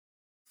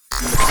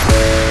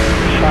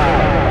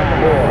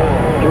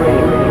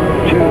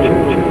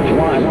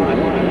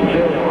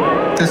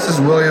this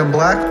is William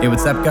Black. Hey,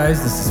 what's up,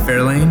 guys? This is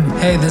Fairlane.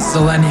 Hey, this is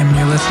Millennium, and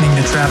you're listening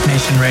to Trap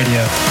Nation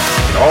Radio.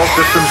 All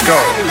systems go.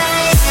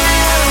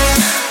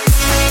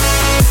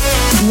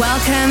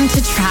 Welcome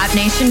to Trap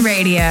Nation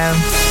Radio.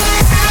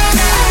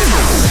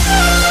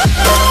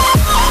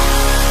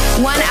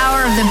 1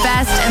 hour of the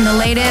best and the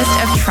latest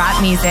of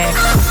trap music.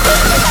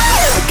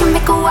 We can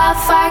make a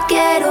wildfire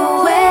get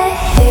away.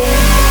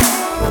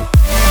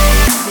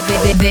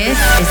 This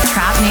is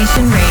Trap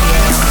Nation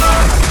Radio.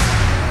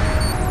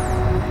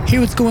 Hey,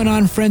 what's going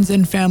on, friends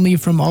and family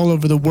from all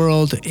over the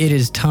world? It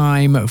is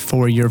time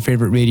for your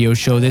favorite radio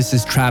show. This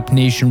is Trap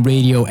Nation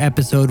Radio,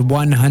 episode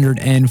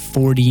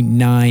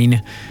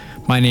 149.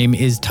 My name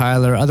is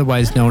Tyler,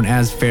 otherwise known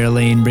as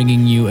Fairlane,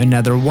 bringing you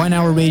another 1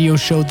 hour radio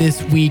show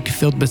this week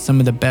filled with some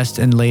of the best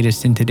and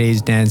latest in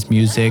today's dance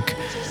music,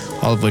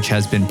 all of which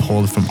has been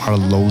pulled from our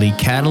lowly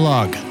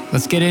catalog.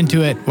 Let's get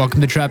into it.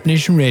 Welcome to Trap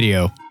Nation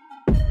Radio.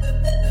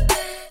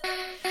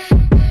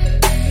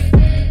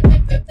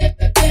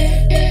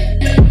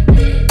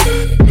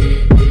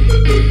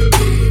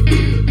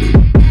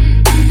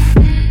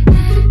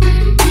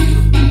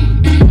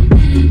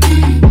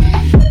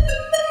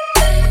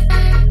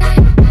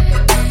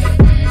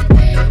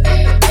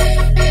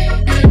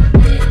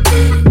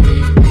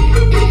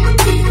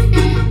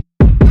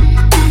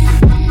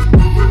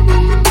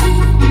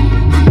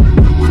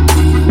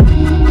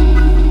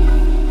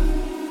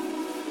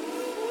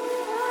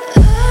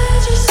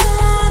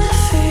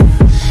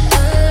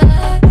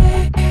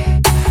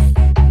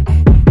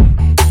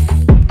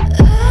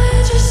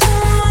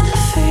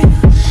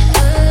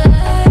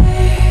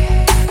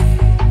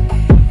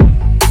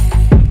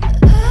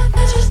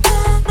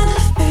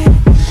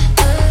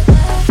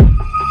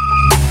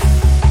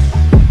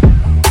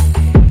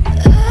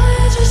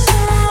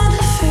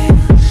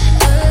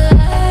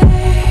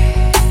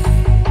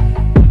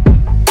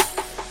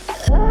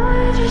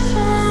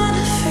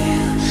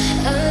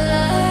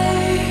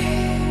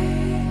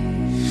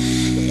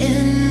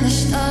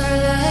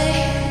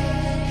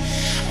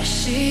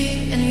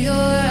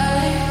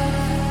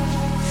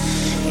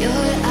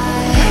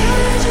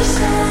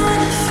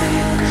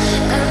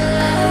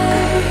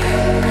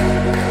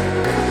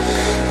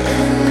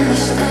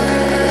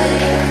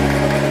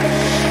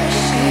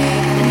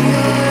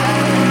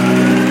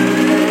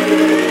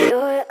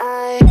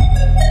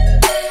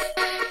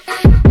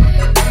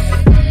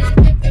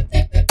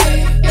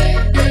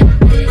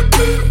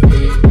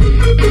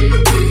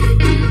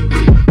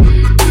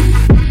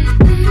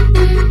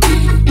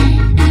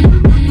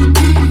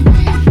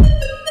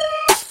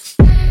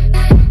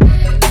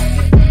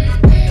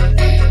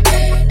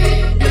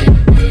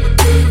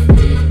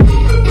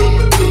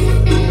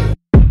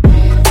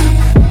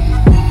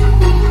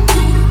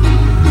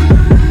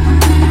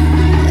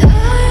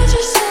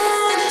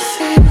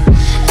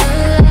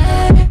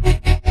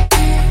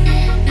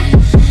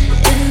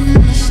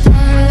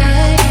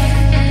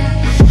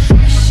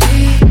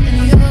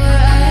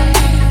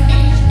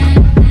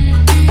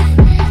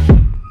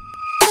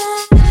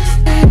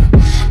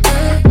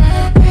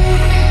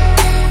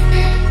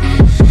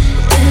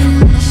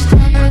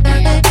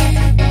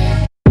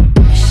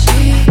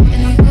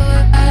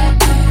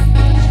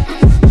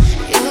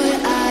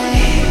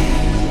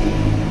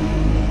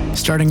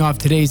 Starting off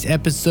today's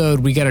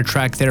episode, we got a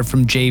track there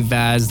from Jay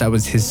Vaz. That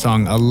was his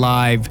song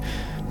Alive,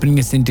 bringing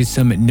us into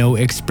some No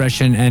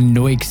Expression and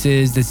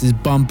Noises. This is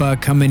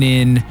Bumpa coming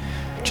in.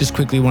 Just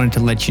quickly wanted to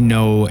let you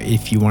know,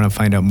 if you want to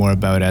find out more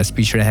about us,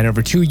 be sure to head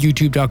over to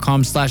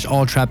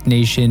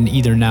youtube.com/alltrapnation,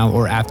 either now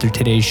or after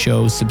today's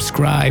show.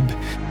 Subscribe.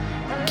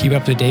 Keep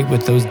up to date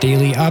with those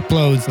daily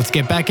uploads. Let's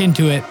get back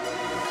into it.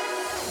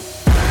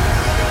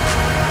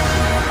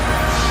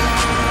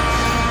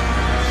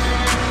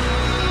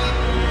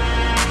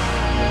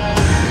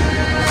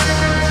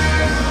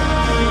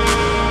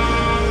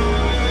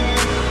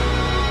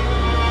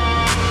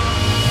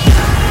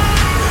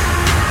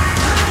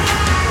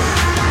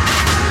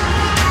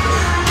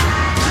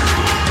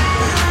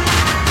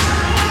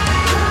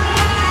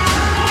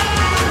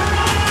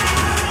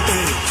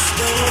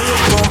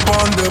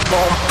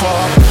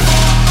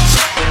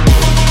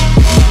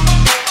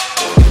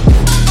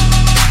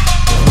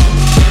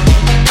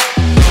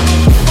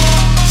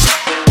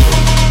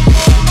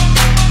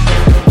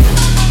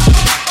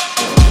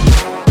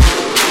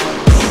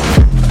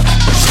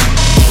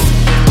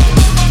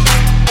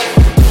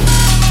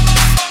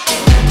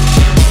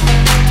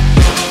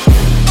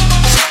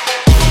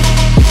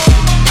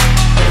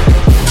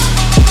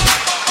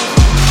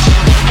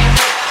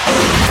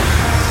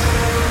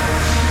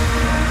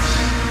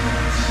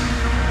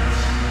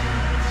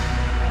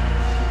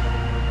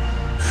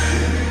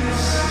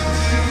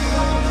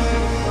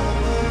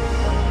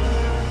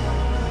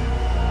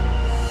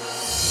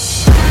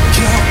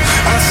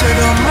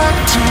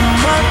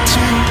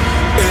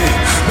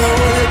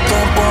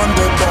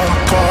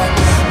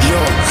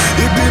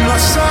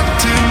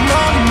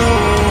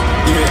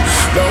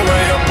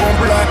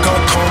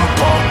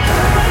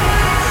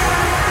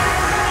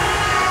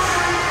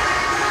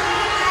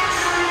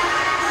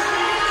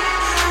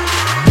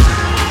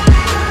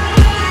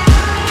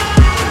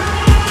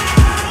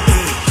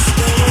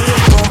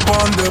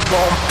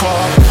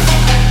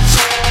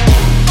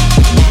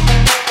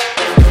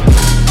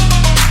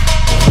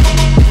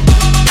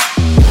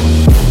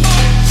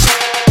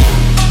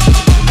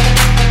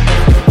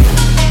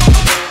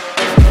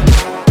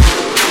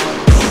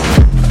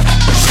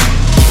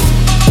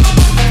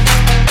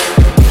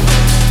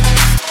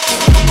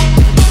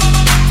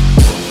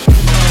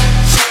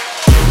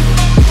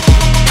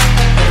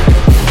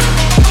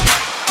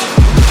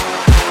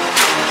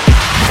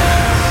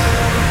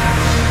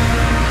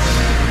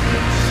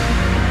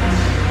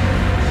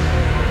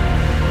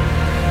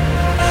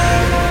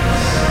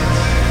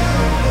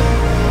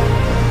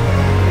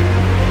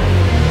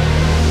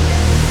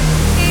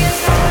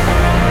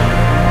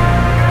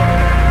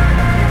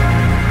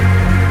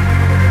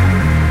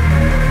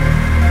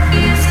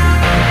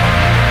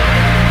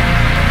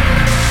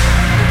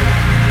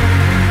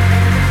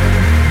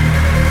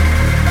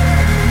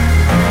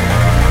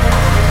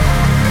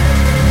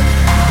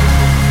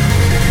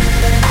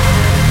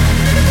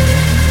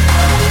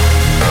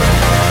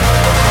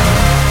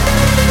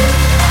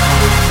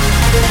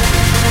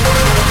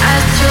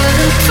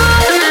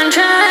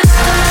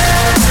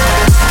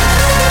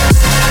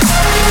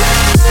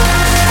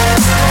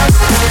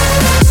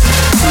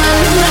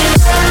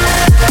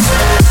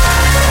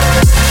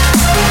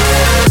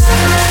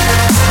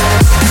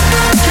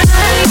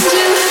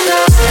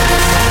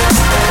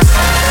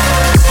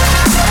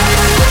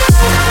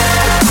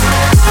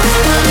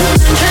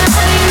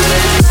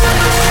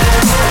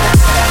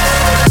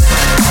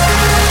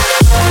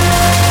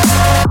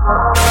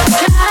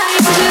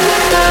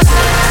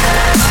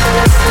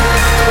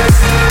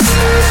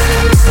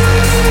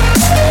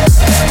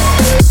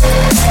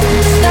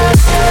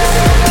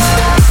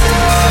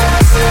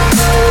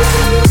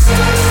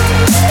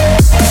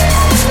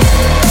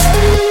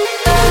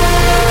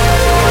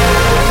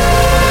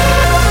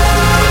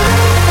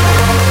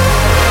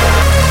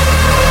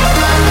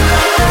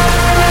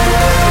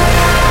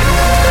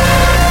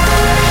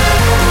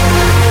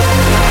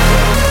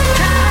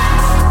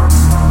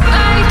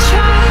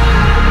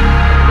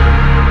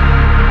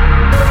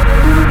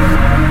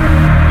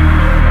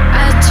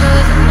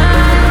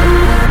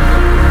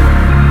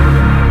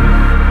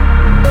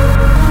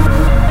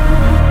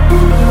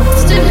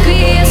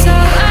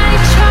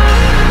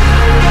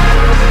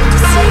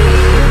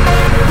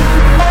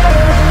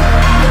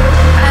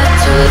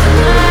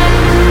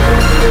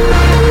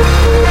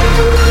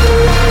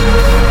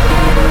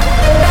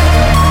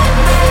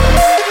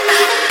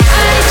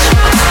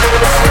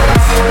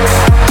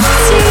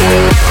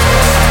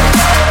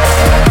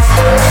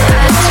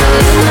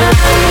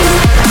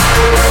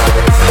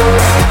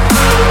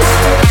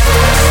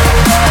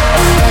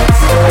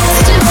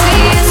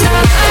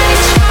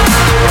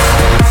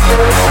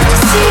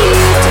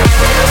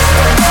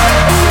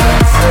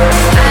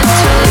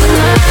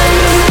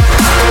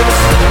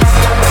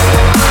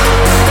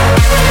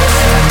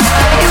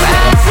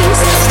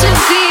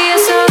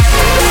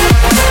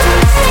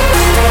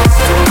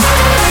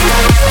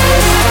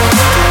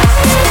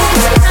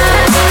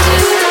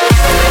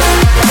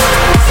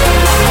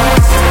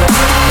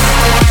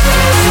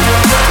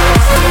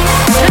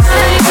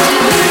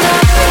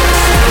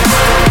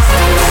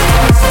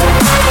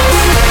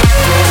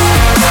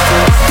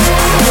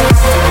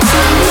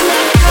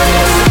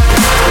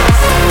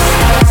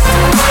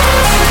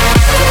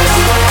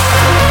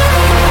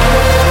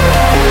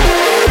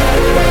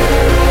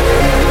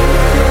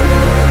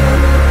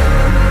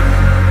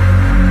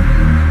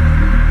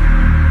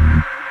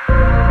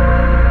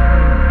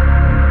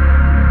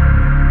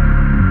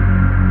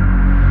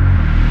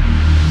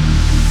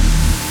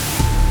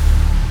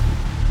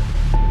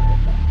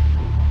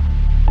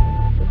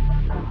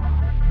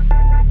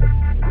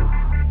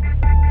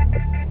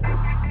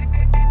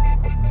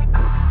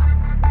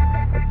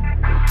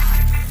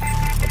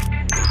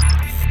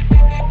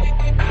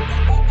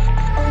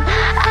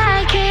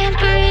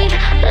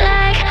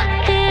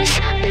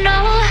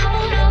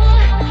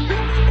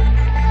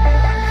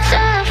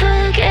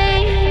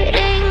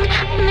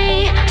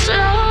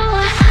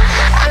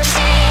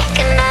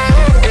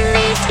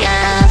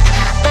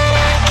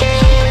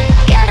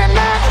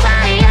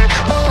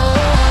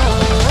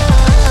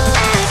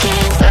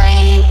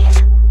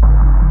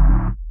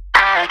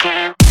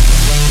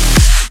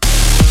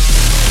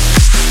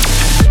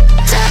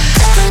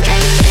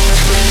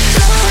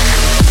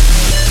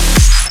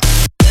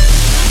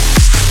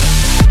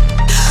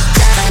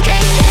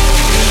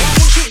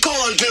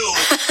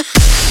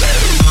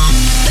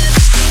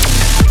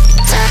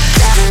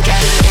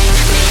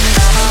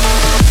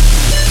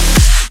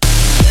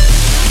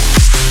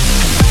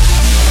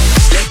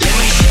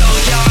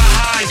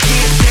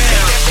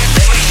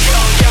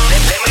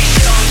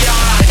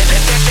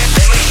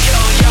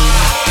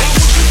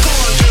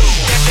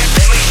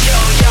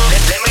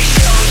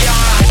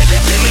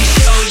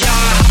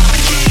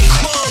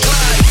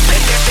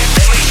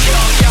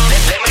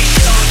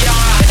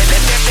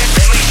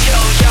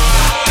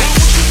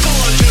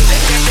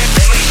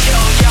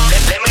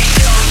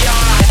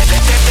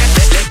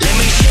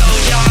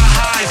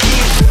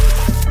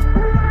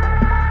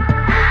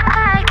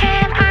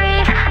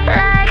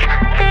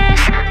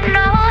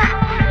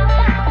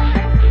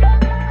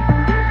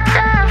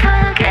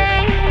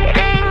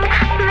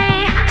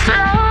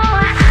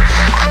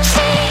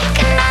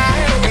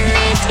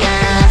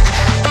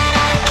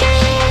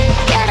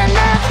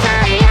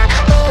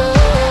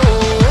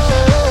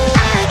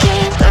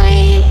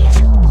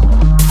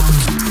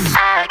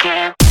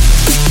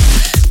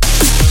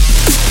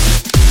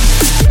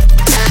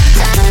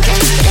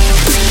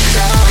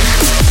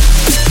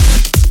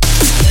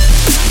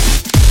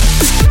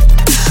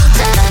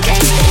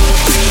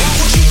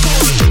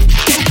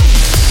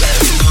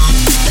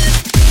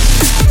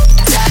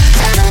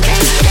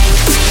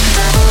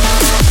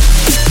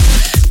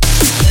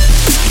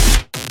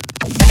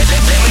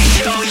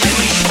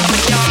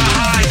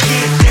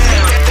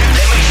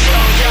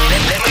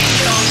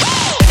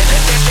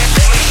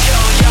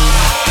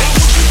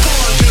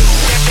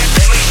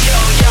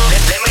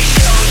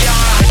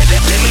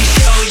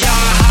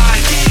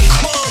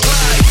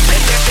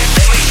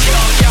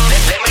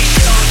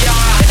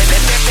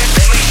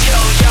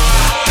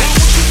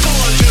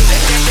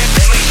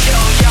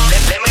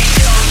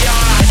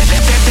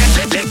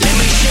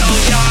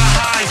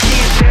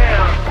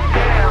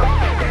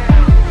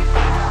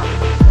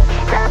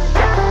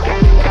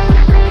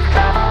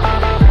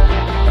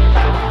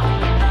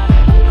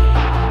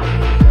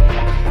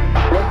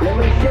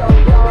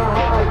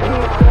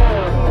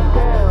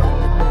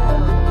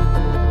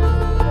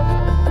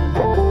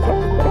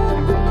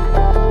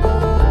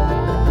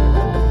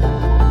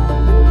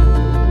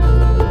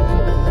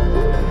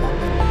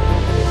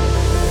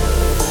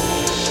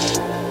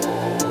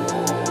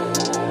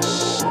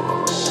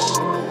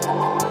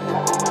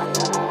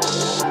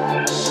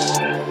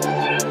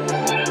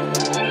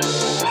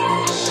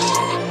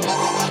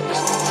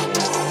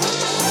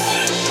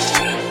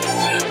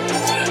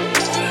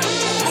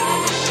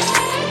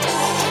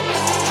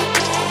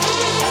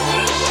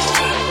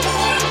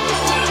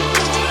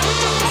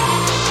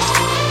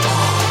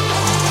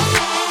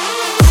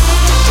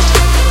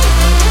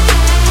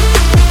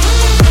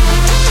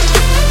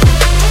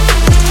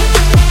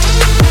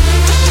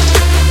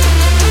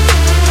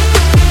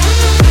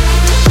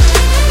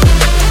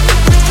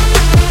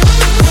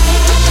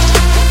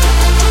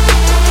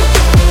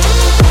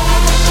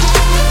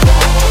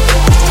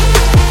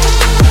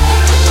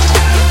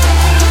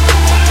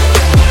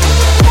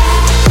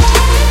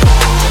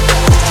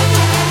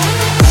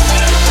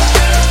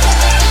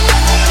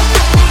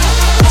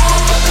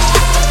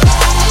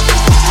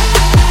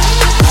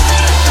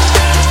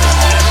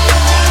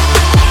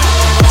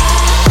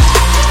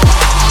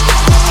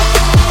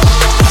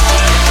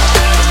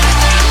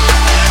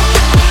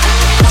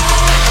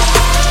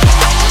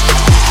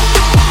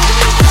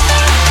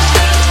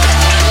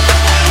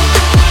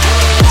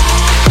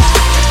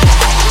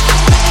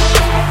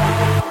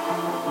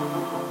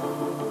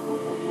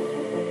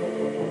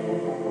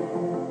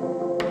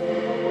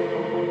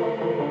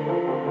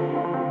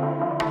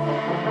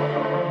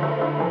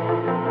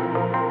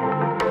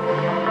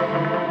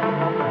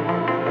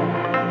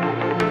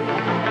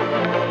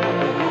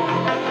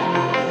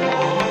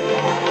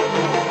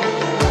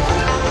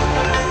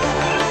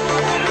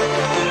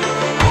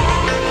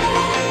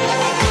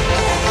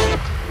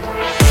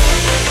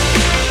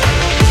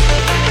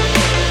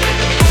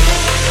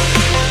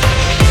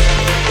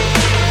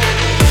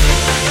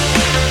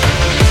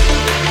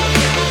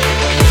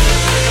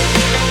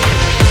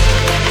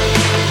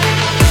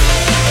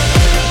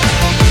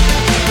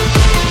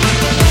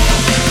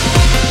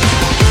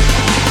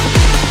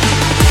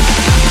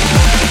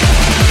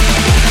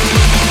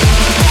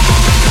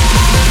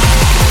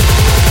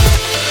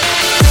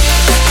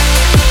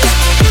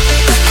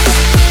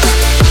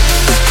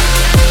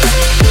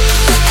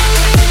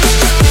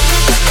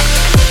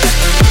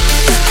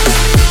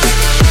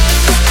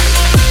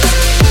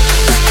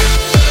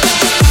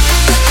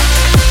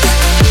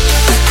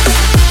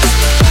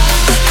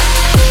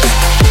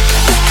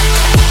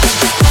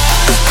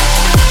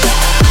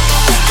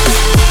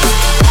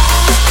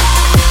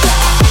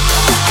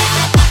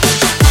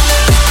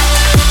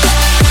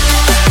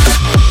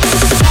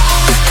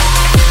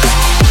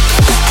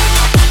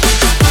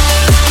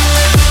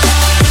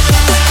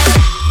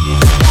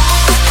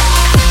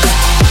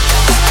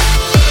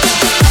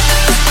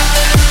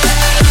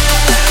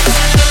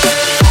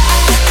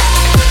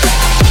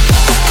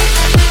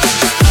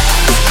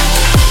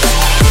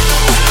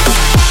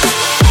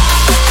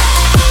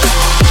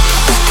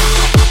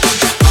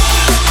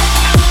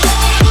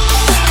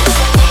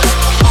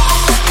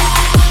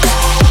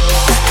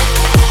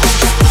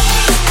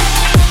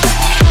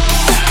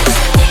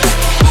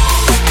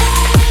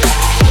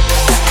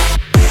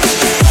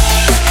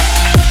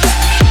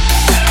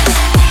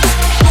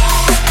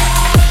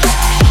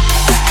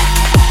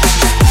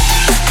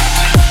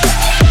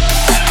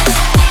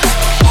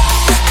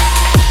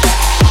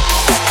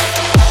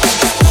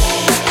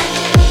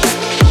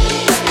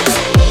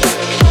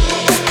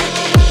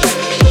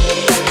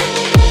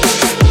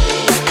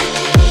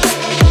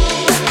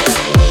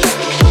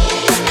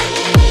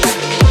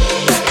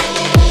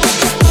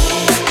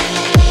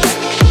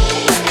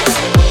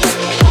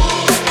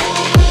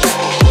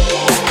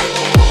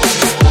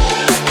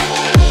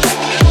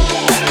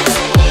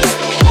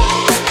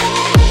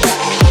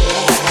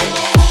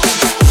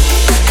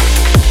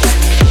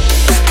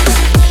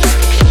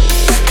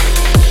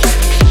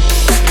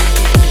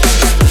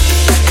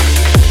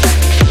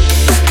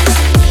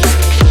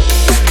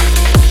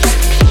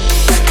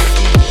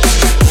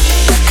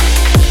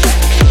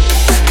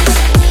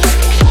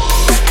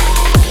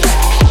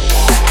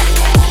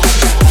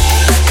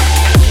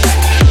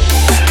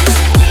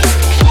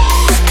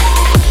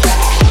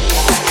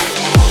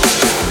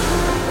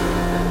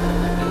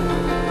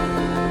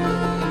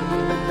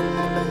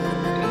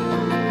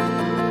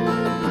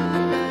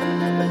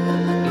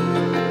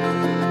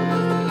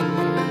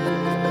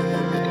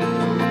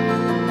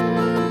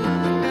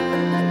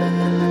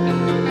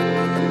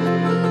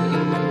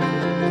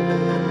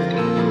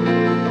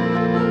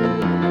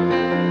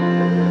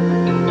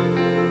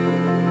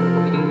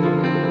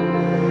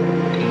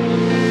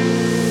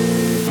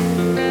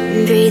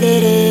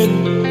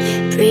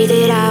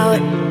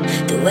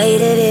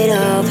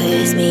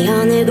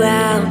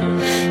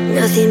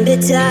 nothing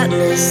but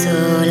darkness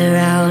all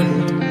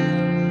around.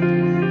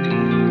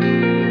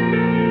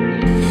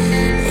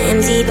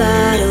 Empty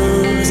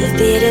bottles of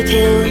bitter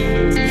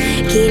pills,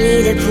 give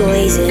me the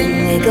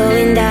poison, we're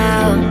going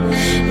down.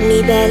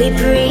 Me barely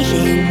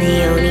breathing,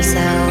 the only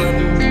sound.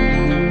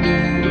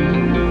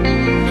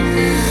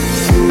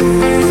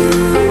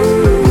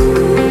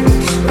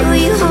 Will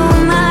you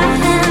hold my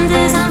hand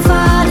as I'm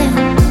falling?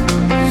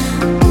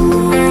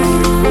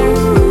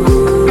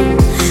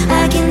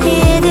 I can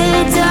hear the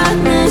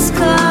darkness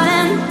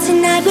calling.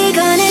 Tonight we're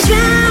gonna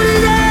drown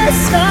the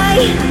sky.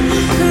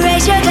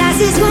 Raise your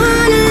glasses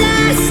one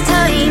last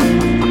time.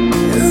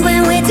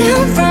 When we're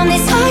down from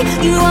this high,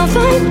 you won't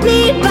find me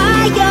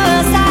by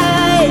your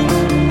side.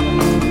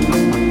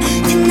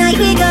 Tonight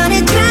we're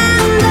gonna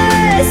drown the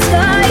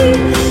sky,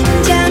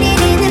 drown it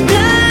in the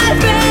blood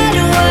red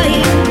and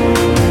white.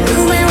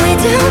 When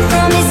we're down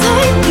from this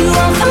high, you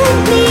won't find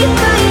me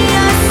by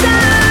your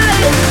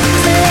side.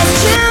 So let's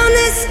drown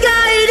the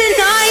sky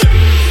tonight.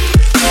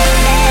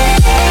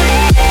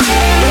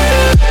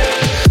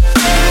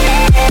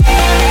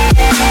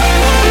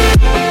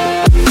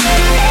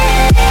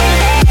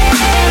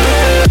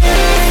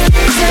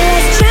 So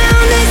let's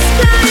drown the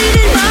sky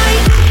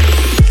tonight.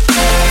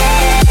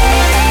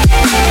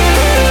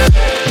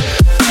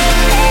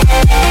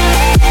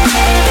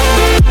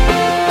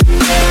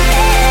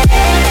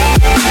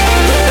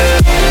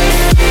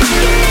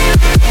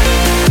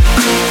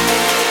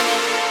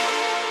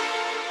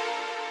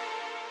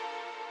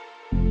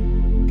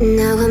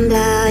 Now I'm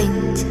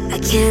blind, I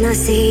cannot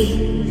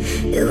see.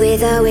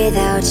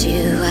 Without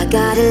you, I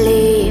gotta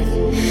leave.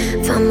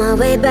 Find my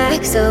way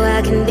back so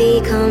I can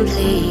be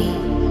complete.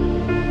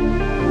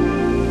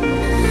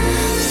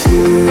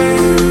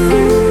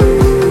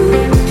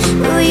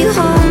 Will you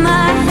hold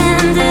my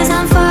hand as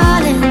I'm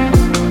falling?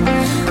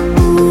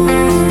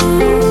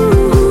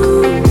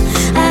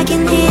 I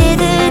can hear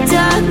the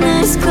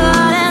darkness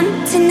calling.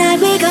 Tonight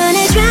we're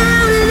gonna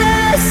drown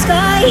the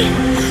sky.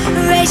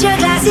 Raise your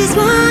glasses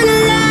one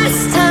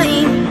last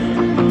time.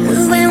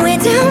 When we're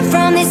down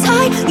from this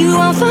high, you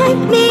won't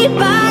find me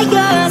by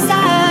your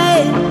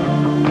side.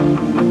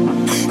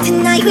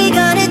 Tonight we're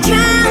gonna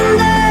drown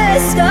the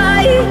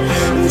sky,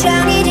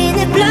 drown it in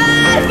the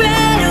blood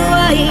red and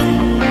white.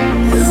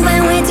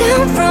 When we're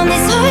down from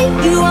this high,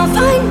 you won't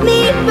find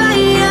me by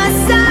your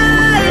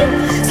side.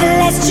 So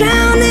let's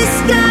drown the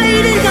sky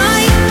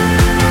tonight.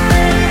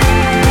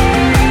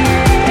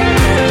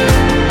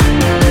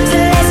 So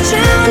let's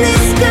drown the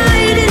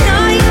sky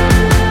tonight.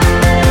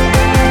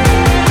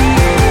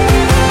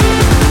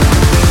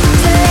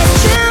 So let's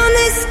drown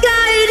the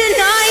sky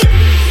tonight.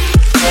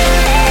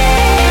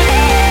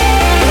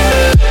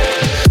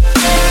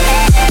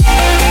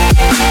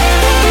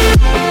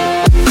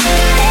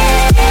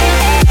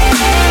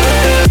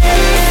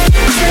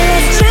 So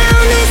let's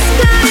drown the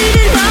sky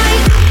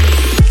tonight.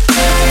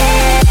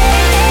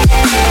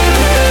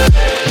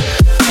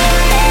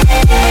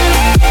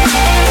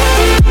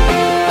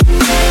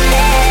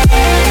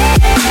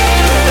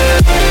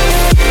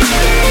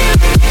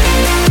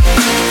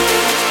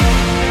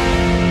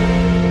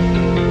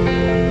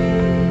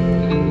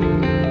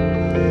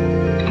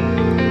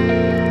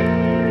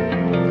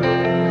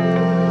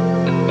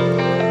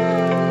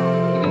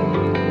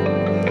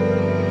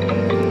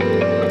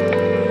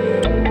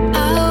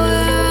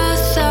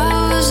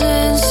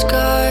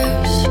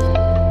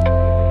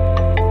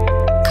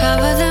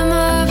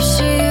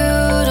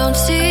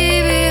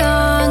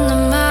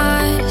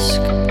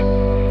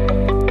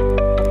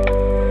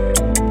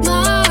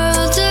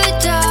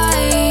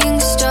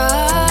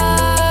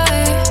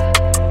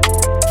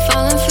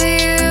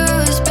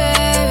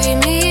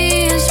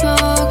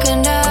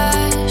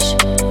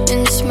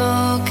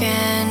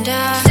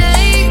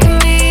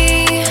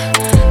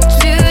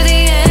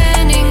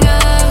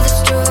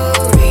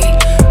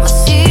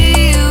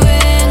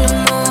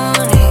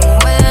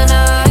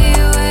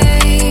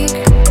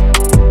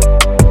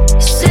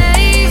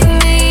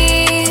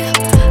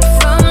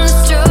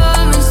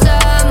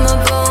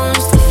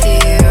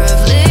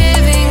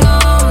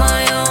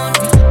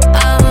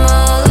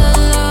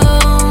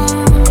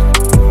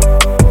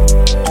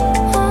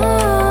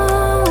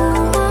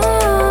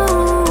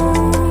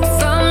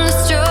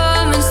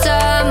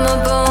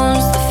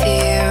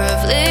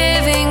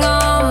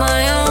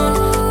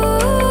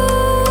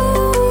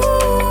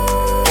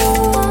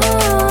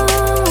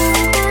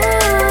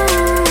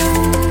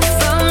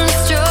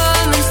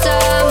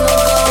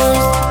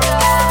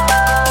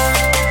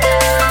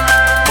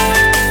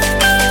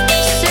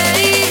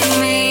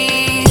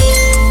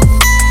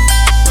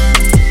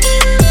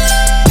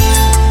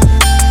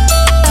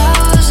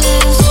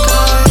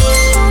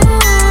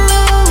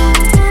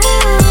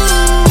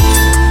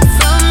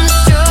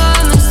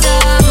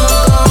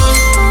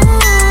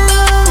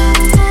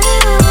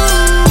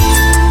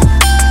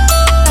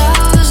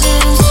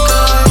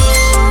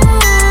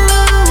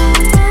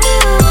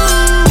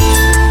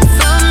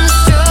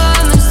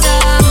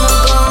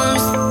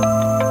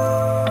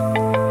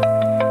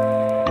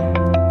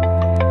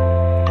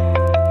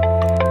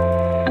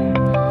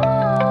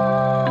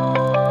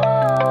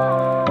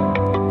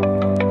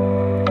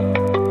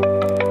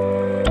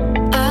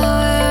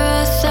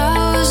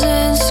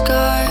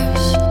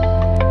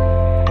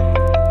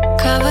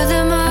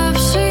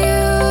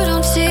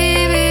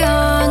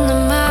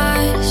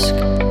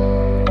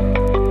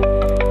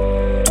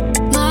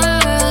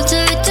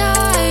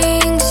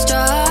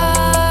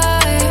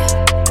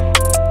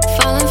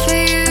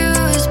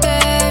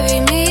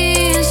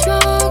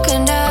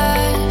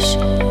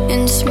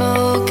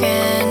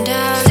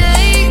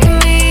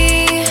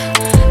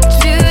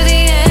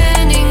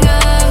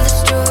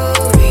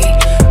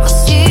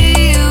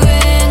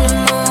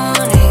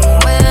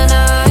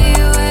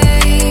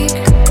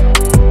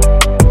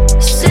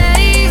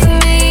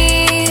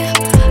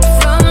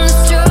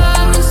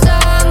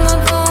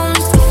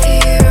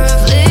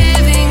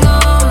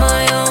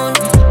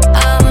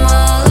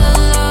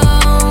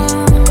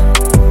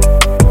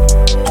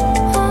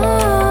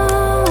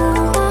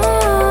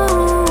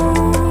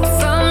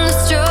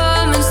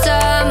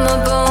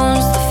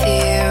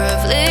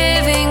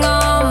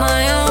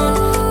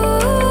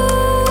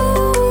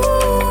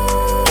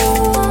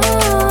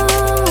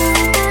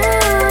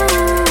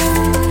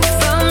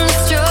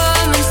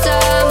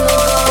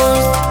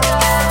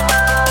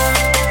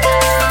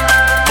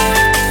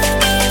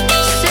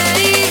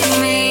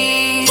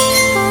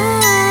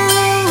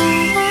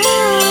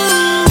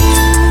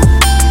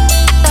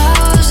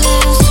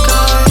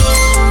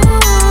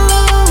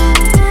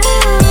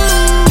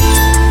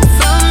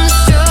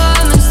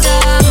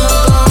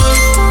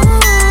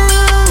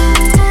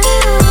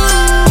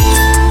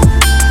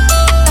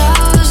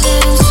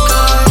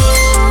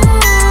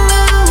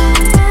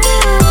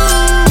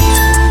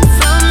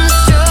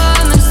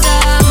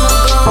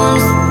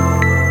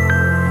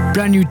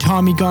 new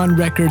Tommy Gunn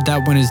record.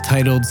 That one is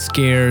titled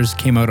Scares,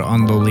 came out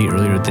on Lowly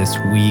earlier this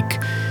week.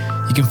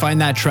 You can find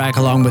that track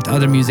along with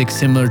other music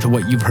similar to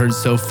what you've heard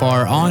so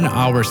far on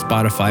our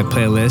Spotify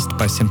playlist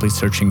by simply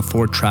searching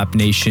for Trap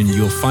Nation.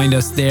 You'll find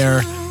us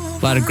there. A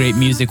lot of great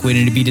music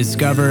waiting to be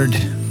discovered.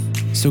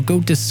 So go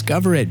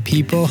discover it,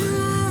 people.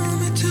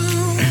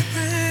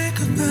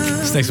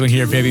 This next one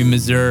here, Baby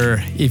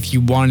Missouri, If You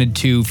Wanted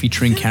To,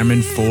 featuring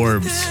Cameron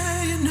Forbes.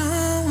 You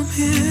know I'm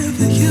here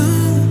for you.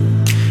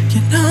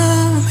 You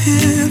know I'm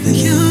here for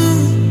you.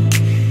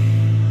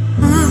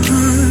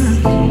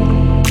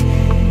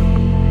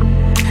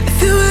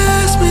 If you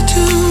ask me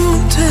to,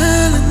 I'm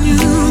telling you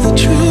the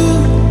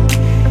truth.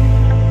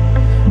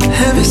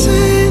 Every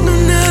single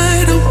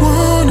night I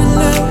wanna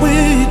lie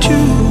with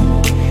you,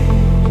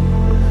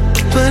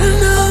 but I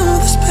know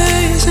the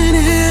space ain't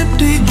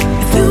empty.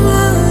 If you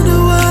wonder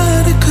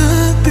what it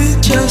could be,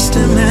 just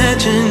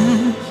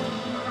imagine.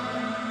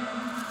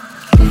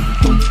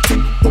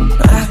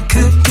 I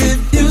could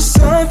give you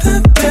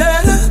something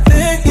better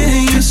than you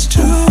used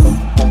to.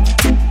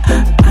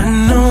 I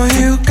know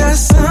you got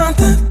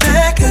something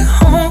back at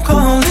home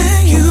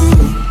calling you.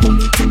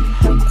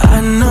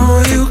 I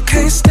know you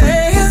can't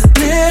stay a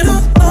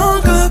little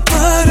longer,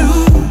 but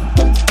ooh,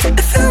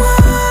 if you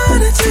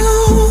wanted to,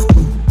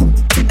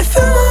 if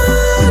you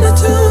wanted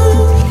to.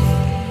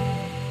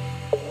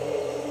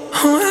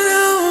 Oh, I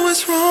know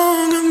it's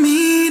wrong of me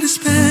to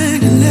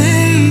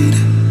speculate,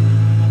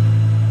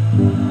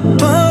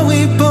 but we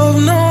both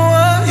know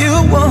what you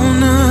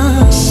wanna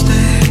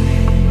stay.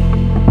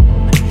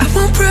 I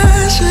won't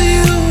pressure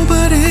you,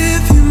 but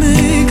if you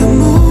make a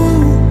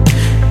move,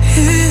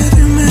 if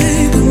you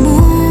make a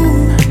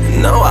move,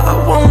 no, I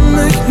won't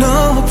make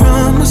no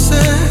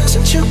promises,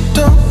 and you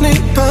don't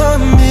need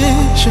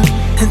permission,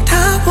 and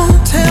I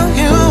won't tell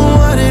you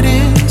what it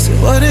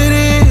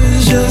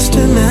is, just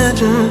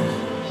imagine.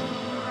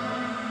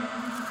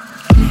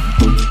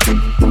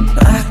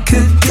 I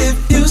could give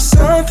you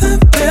something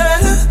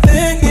better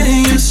than you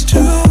used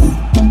to.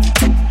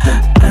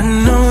 I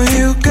know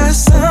you got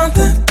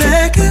something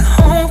back at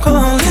home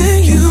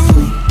calling you.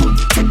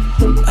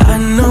 I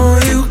know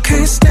you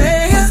can't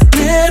stay a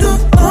little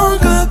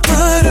longer,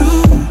 but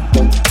ooh,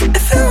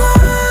 if you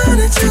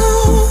wanted to,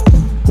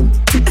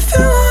 if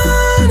you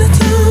wanted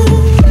to,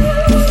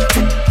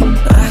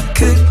 I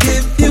could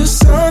give you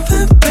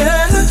something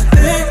better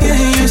than you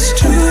used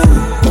to.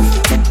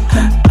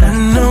 I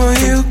know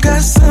you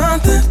got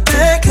something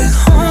back at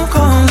home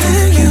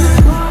calling you.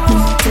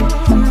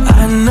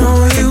 I know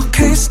you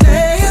can't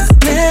stay a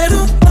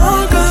little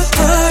longer,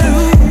 but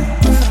ooh,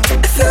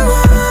 if you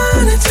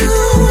wanted to,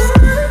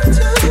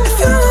 if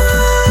you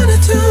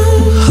wanted to,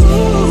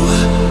 ooh,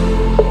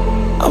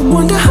 I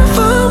wonder how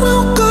far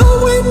we'll go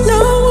when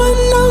no one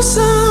else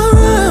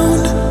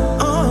around.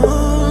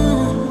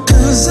 Oh,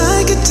 'cause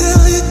I can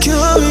tell you're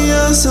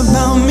curious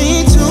about me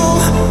too.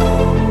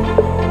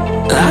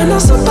 I know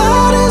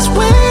somebody's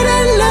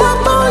waiting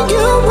up on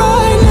you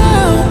right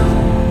now.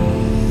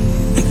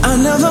 I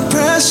never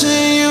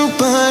pressure you,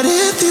 but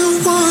if you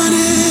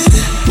wanted,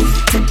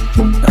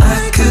 I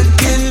could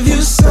give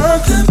you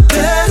something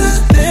better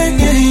than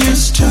you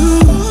used to.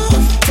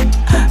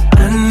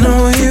 I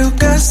know you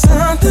got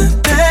something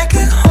back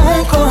at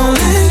home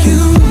calling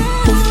you.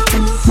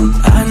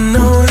 I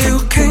know you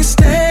can't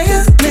stay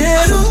a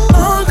little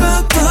longer,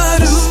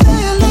 but ooh,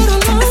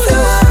 if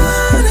you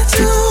wanted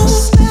to,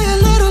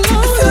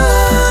 if you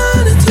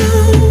wanted to,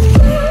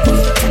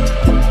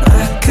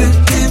 I could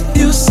give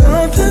you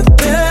something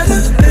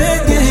better than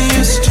you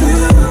used to.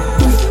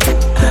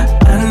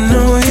 I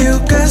know you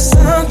got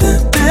something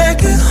back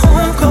at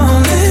home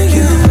calling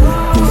you.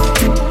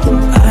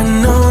 I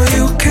know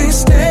you can't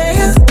stay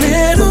a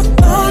little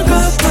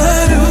longer,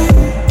 but ooh,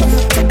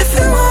 if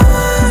you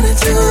wanted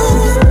to,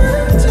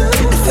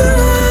 if you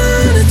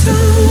wanted to.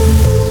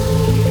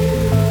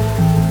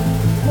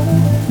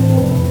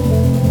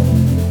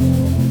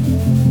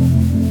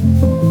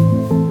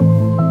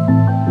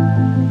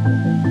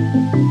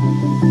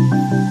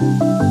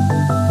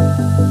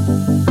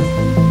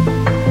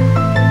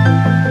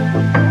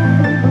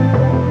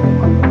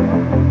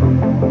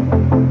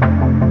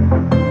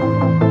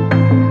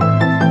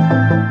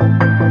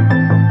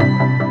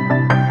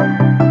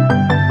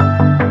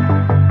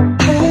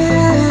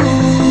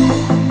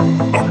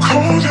 I'm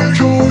caught in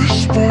your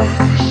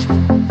whispers.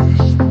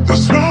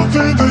 There's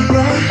nothing that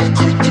I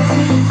could do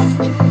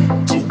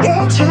to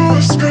want to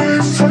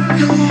escape from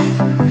you.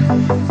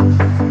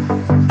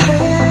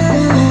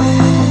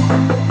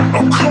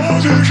 I'm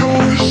caught in your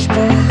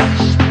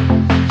whispers.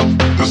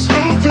 There's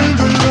nothing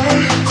that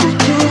I could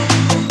do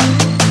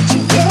to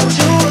want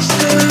to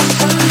escape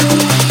from you.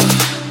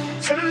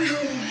 From you.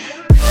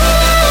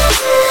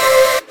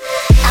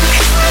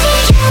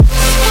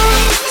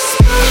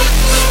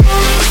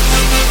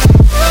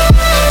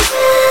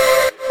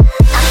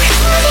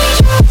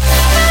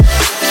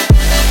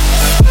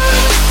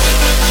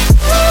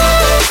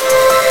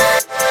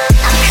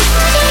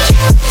 I'm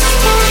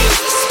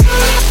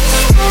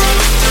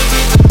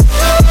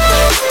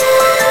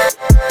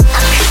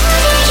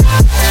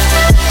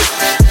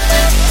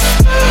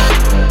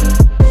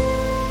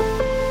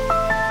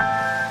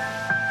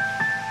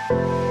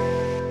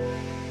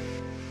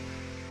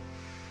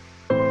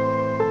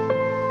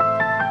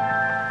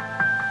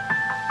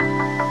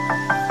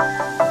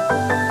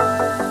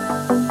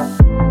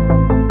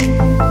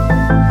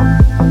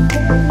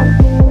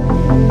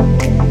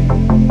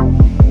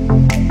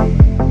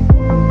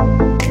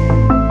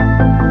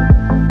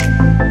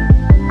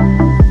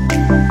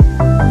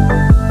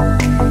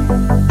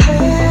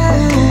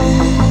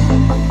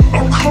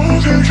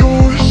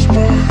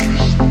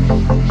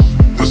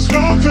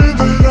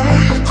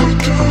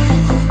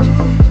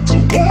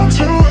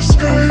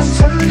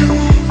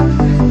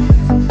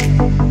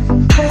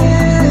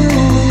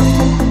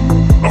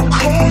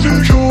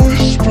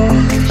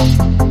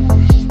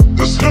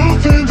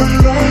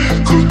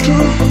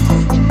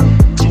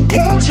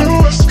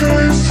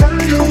escape from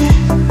you,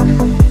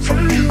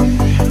 from you.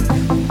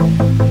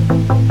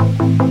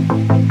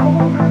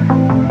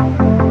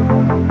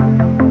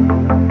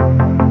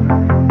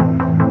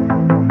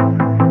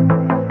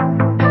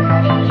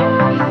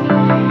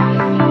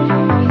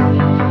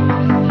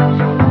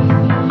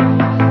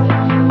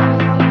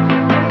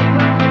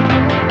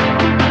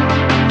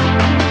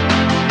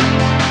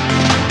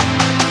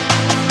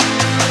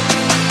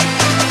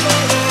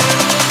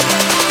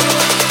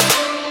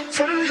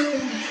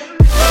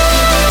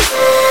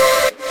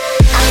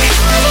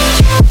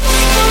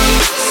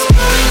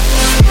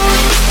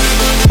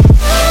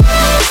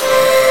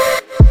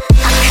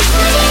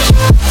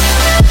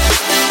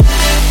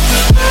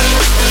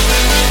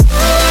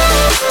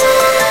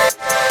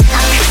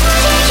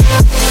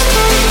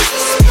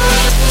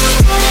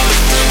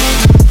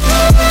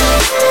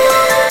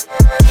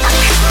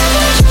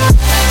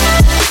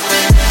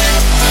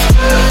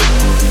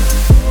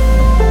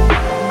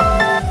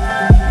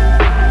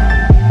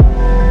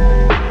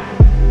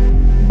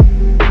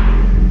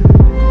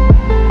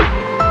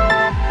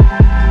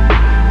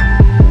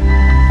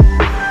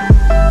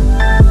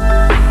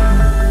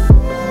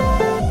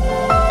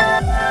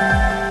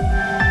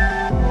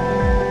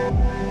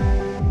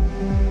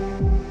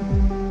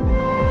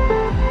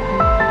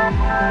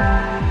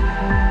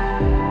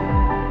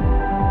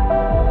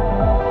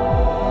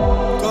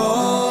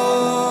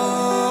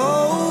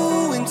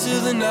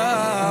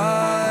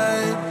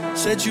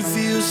 Said you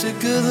feel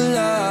sick of the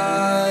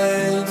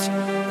lights.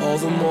 All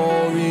the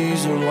more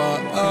reason why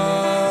I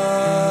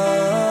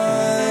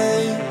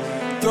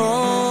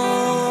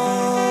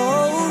throw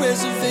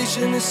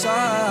reservation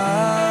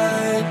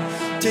aside.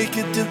 Take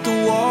it if the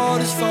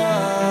water's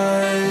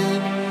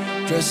fine.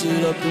 Dress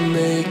it up and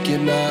make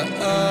it nice.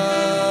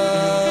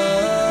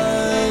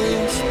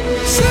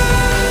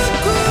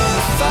 Sacrifice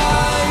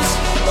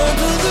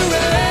under the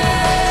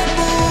red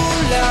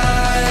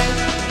moonlight.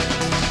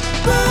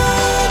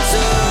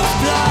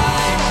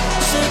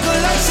 Circle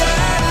like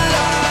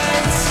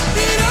satellites.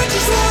 And I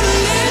just wanna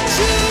let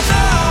you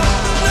know,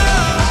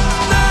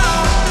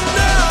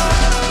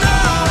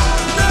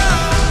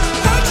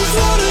 I just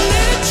wanna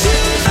let you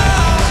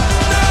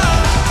know,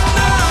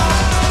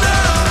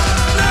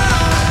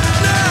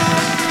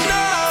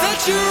 that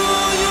you're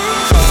on your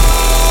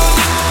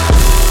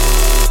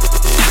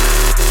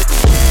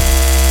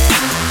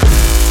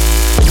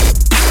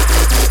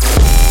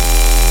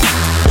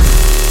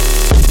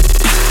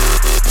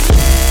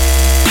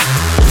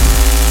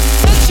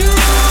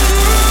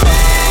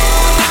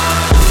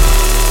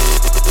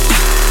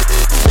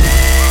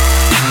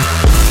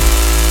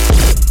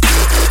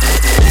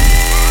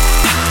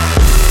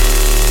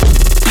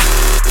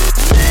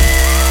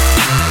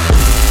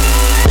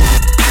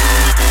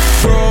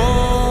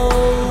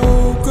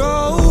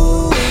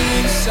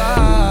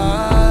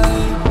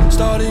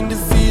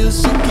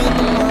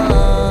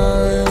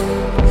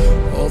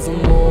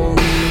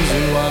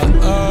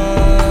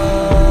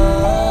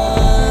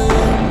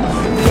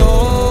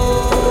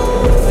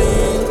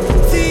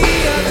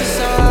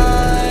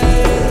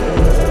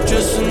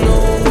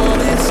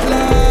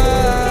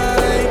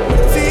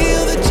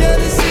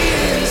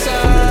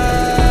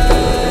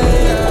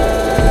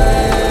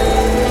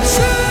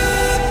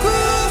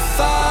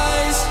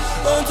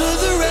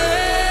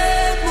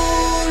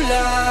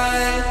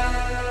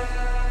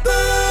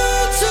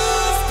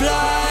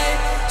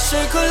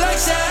circle like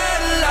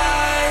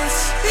satellites.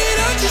 And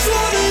I just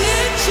wanna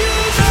let you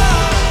know,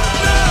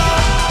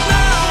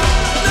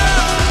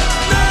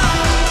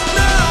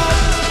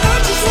 I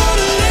just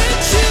wanna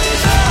let you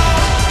know,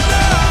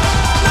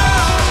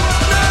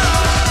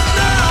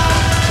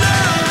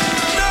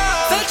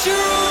 that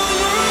you're on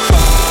your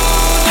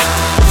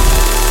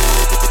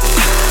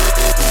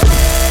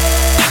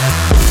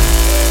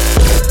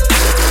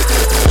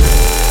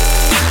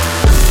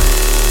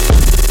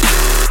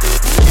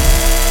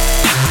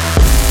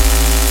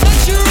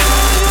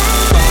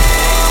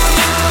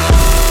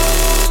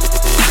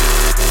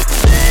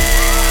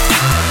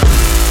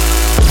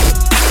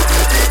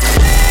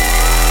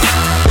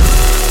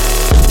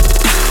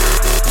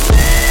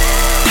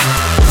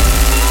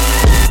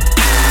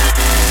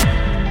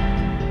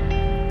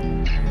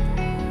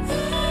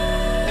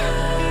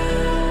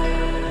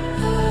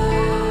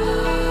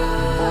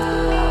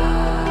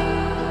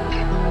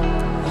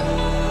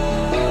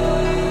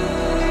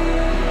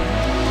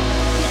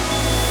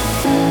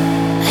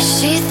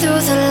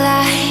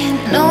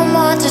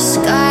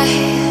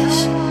disguise.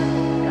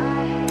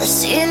 The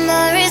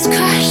scenery's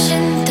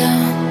crashing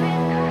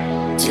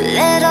down to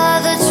let all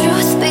the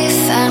truth be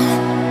found.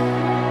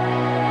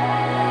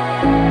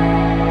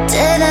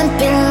 Didn't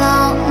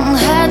belong,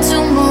 had to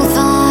move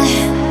on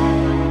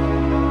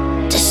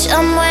to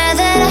somewhere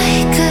that I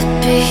could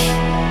be.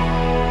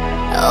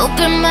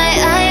 Open my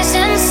eyes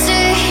and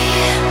see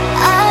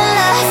all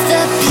of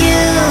the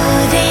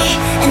beauty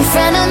in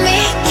front of me,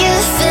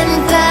 giving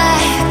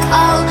back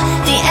all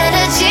the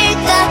energy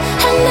that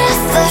I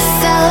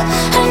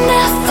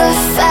never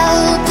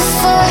felt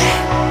before.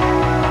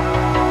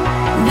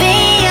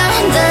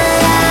 Beyond the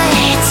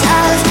lights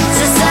of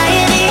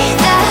society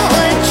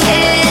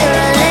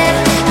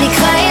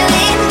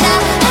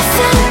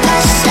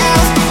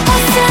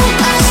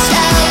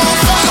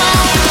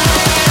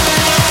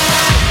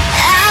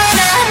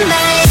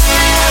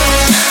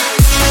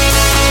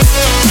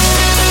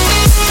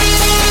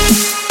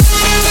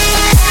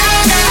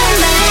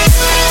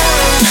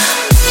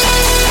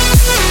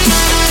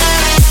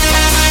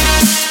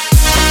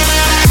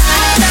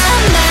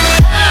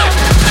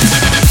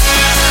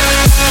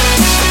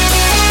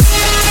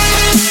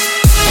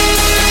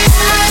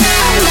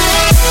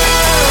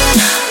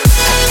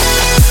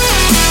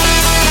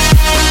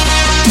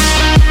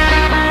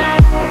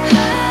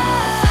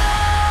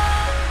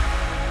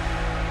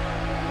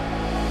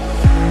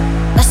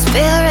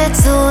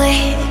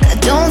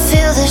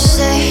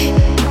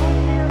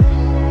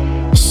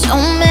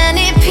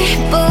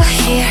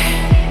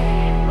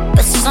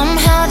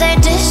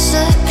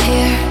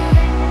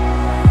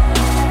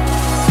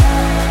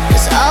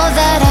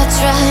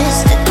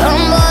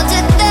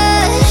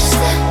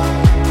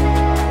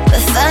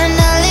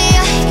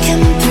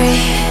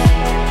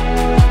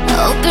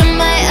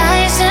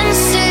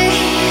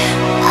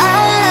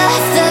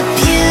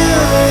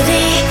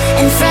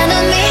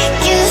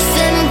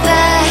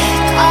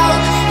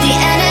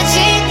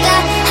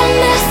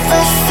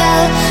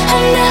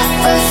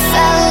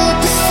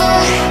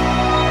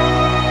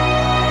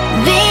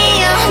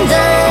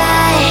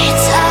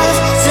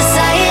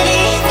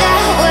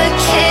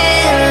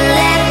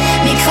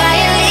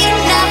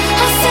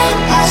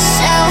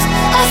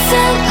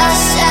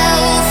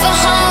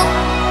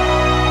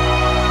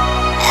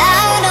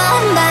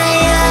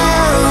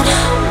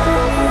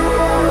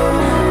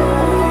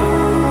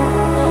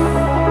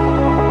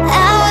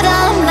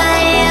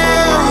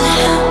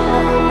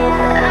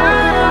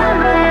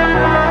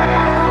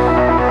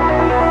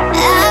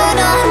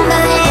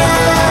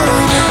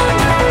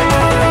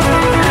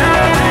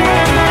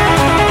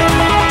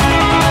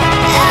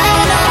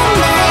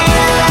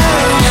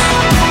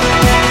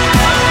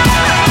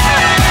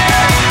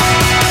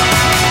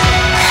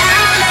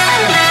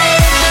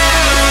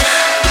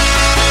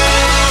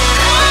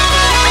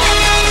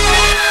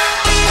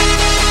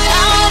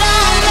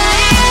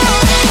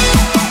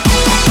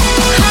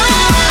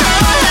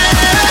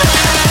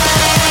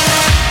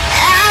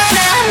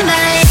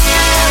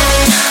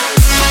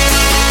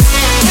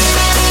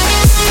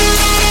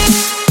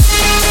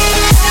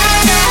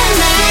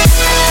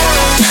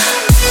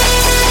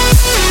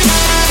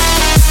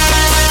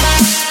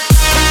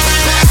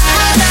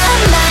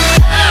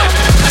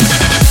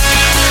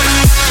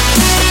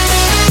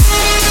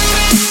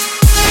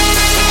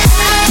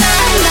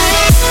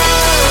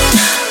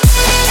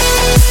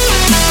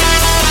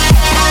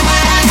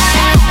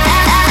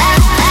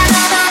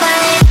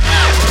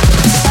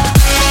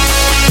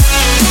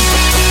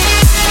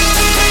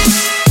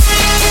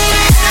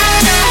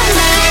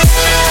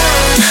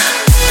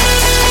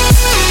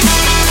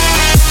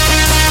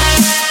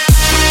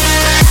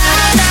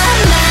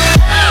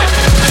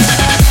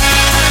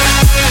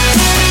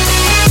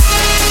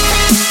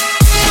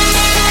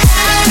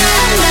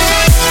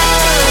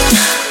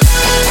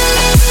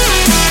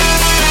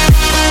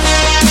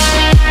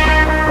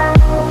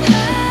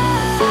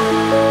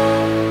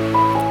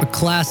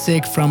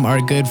classic from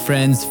our good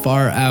friends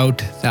Far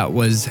Out. That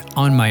was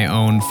On My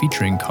Own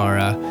featuring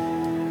Kara.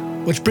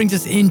 Which brings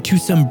us into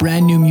some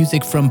brand new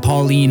music from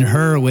Pauline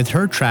Herr with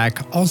her track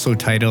also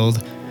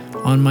titled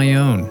On My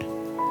Own.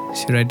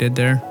 See what I did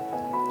there?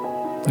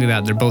 Look at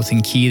that, they're both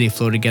in key, they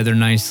flow together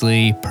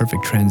nicely,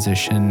 perfect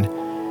transition.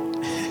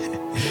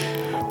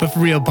 But for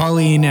real,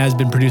 Pauline has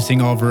been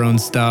producing all of her own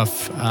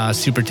stuff,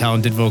 super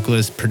talented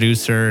vocalist,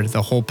 producer,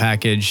 the whole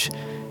package.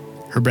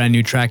 Her brand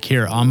new track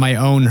here, On My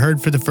Own,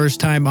 heard for the first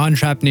time on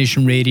Trap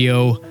Nation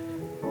Radio.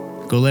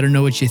 Go let her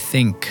know what you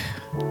think.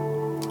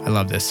 I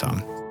love this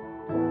song.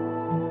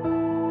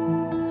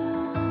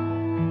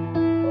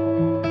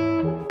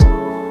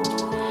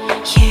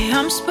 Yeah,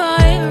 I'm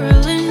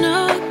spiraling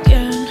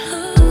again.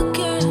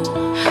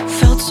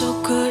 Felt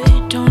so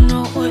good, don't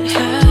know what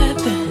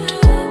happened.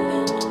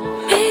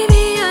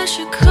 Maybe I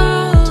should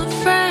call a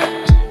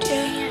friend,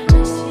 yeah.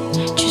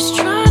 Just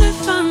trying to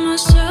find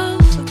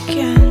myself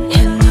again.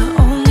 And the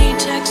only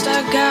text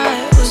I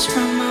got was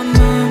from my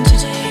mom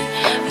today,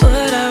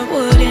 but I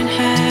wouldn't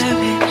have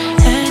it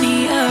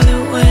any other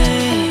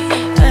way.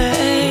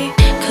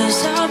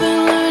 Cause I've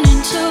been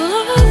learning to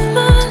love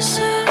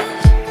myself.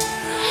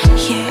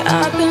 Yeah,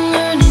 I've been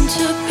learning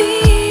to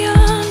be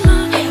on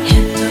my own.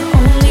 And the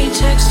only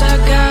text I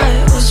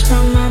got was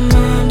from my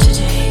mom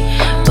today,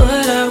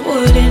 but I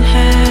wouldn't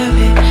have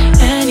it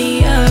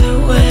any other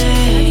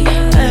way.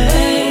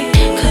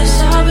 Cause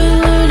I've been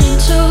learning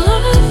to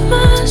love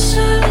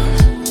myself.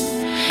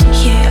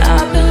 Yeah,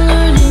 I've been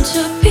learning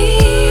to be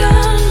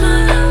on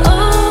my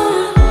own.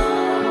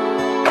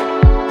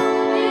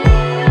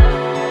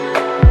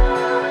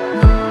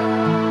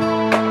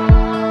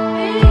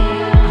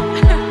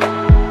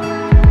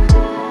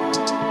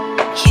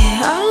 Yeah,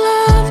 I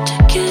love to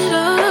get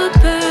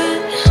up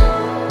at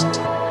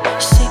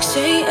 6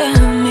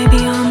 a.m. Maybe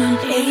I'm an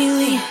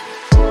alien,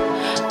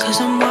 cause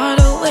I'm wide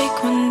awake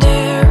when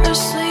they're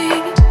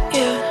asleep,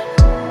 yeah.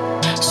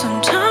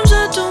 Sometimes I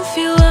don't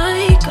feel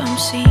like I'm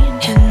seen.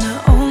 And the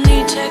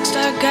only text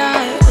I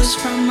got was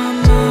from my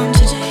mom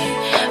today,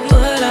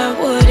 but I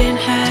wouldn't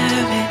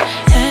have it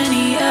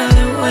any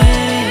other way.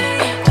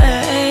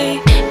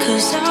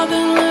 Cause I've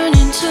been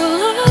learning to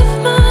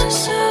love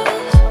myself.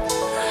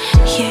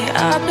 Yeah,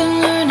 I've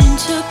been learning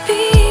to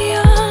be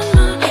on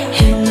my own.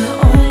 And the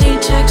only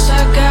text I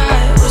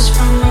got was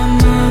from my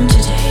mom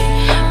today,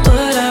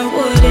 but I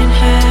wouldn't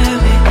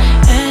have it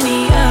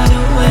any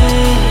other way.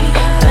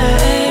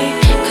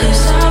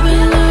 Cause I've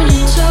been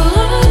learning to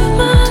love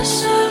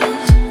myself.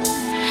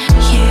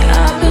 Yeah,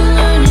 I've been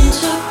learning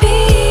to be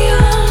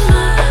on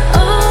my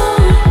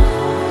own.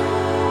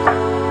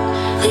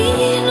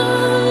 Lean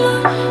on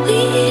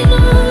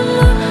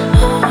my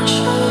own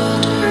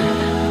shoulder.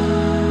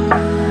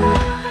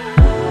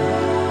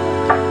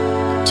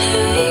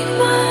 Take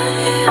my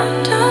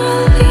hand,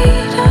 I'll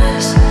lead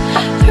us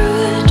through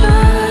the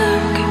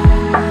dark.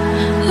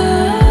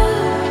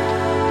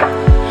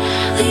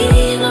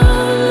 Lean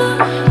on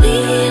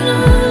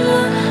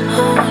my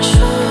own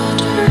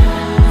shoulder.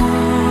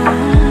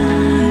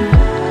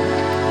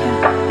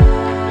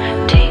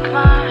 Take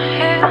my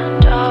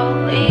hand, I'll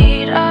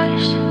lead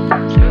us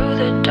through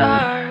the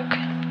dark.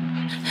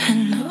 And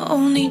the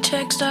only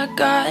text I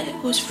got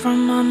was from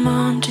my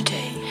mom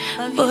today,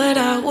 but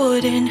I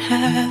wouldn't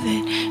have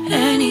it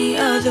any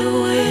other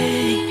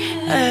way.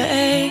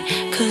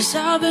 Cause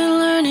I've been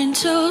learning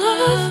to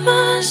love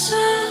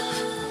myself.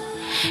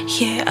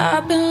 Yeah,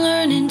 I've been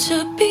learning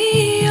to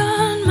be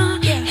on my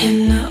own.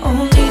 And the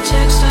only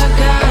text I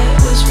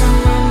got was from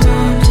my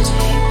mom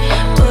today,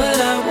 but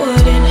I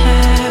wouldn't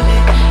have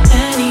it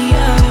any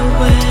other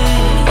way.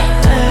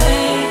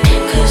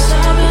 Cause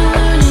I've been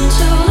learning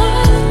to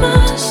love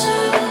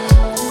myself.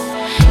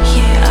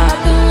 Yeah, I've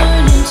been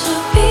learning to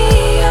be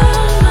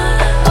on my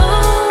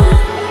own.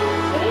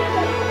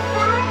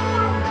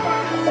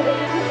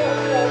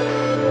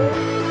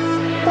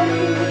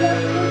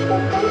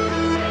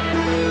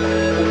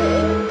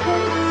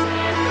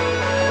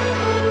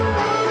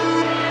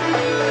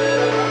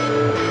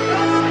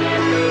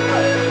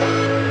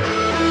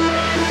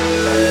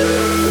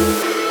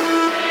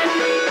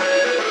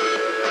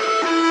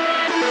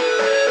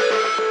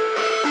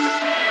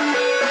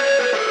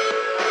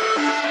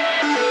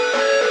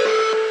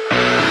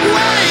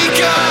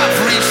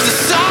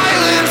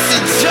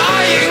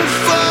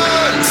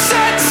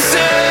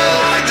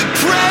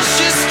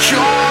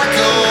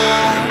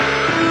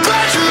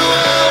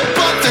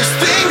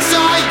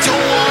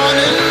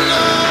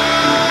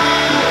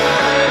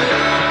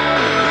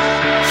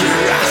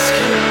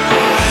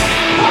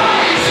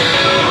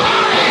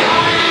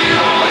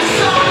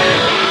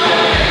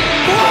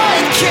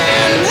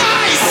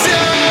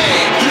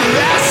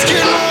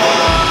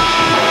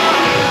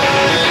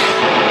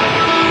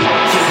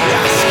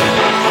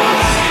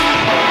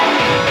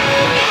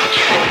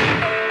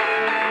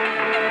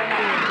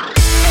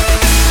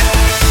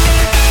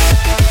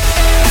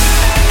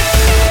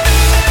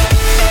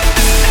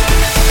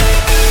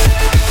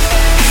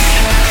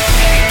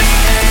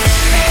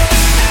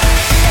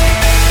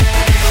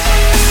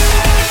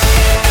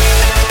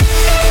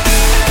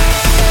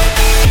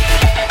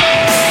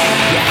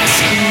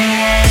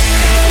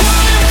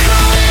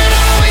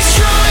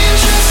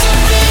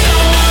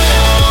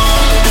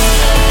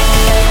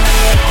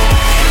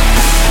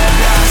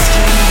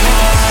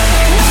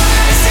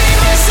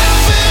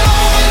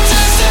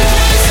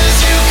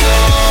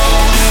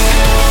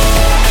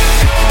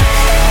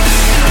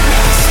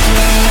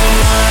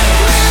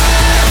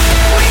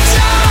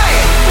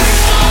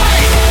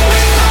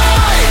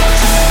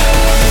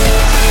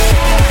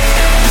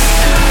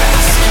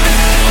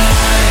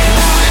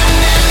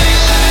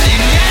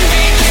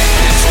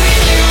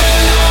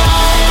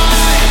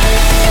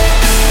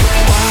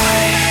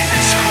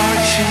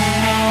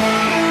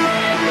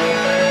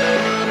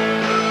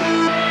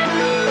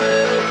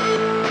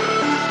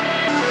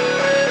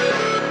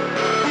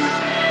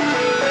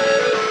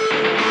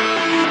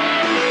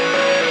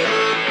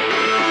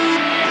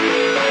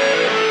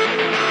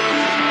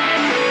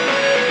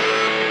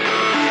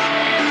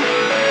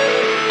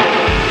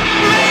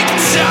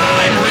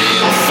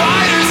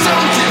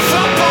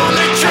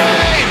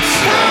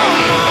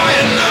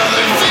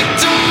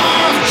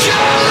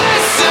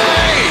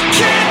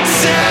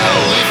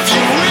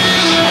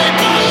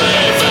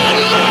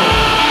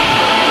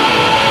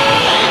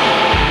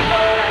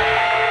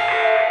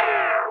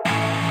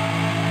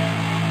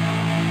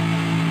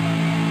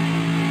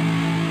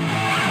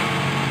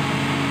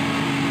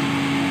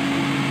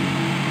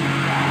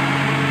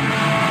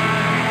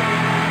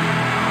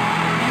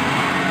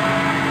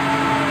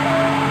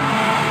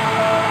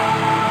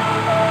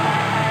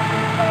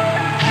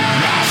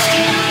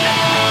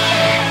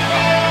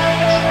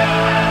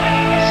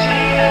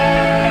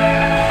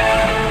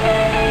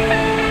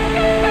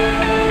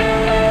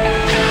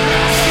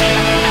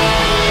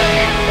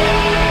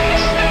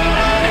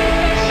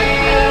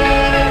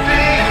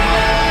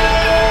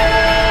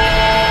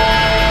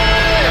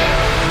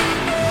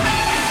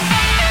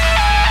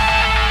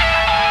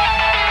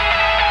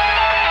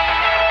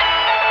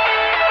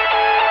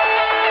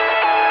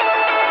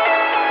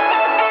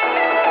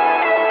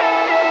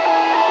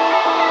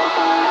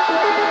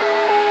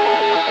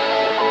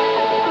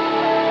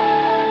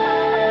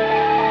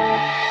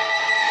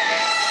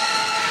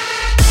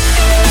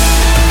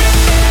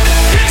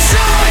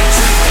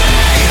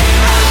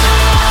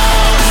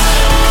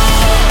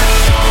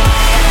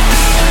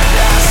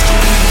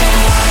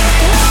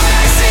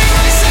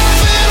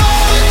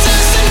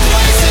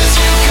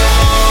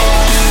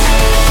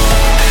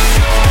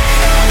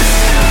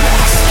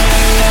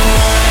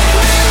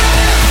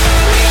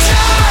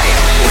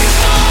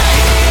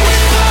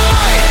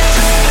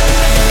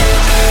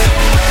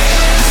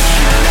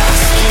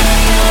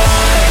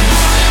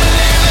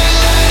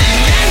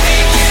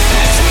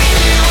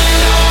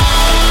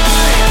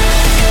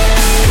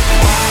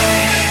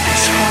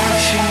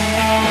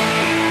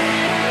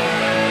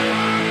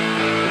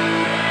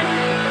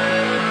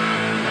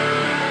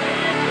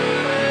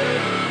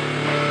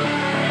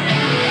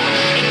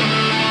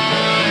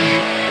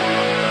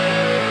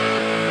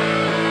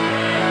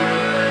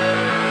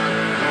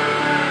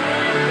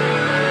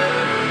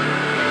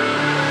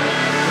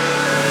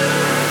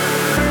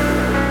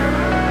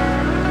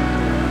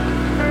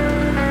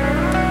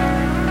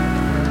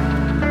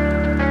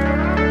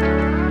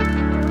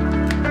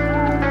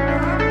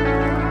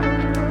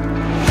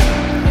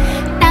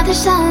 the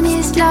sun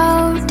is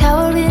low,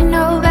 towering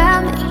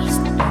over me.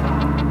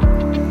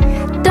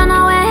 Don't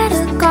know where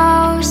to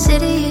go,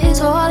 city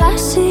is all I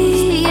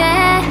see,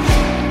 yeah.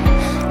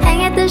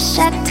 Hang at the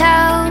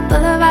chateau,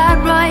 boulevard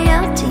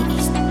royalty.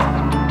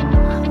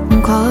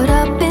 I'm caught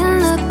up in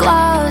the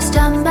glow,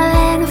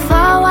 stumbling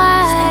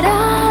forward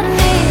on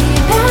me.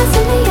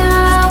 Passing the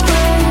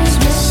hours,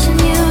 missing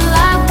you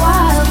like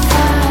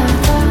wildfire.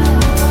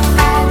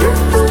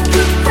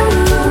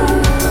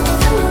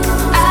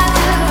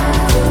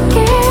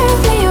 Give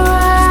me your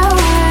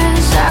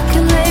hours, I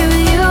can lay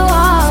with you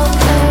all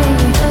day.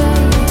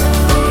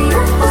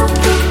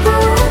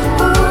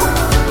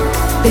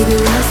 Baby,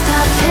 we'll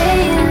stop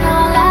paying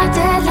all our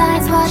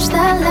deadlines, watch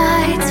the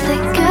lights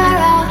flicker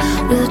out.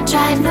 We'll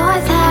drive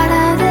north out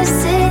of the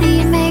city,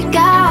 make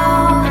our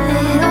own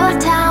little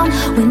town.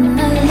 When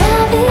the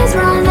love is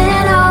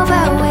running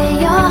over, wear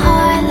your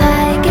heart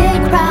like a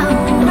crown.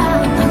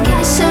 I'm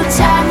getting so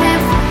tired, man,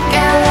 fuck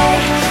LA.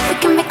 We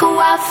can make a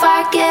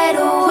wildfire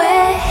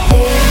getaway.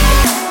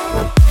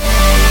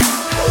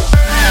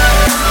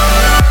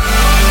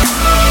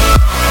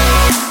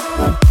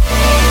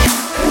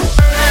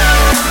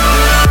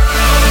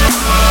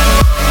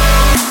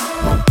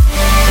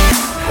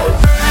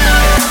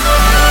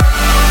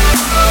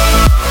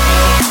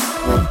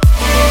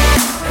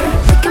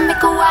 We can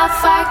make a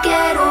wildfire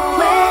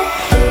getaway.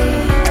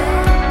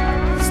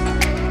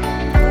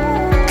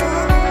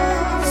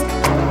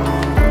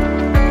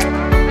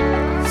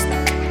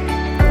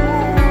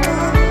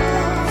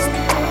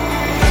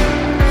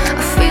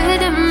 I feel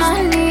it in my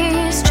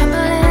knees,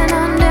 trembling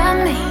under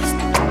me.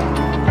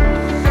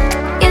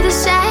 Yeah, the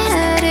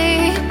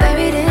sanity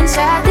buried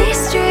inside these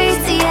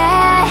streets,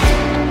 yeah.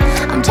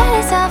 I'm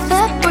jealous of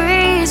the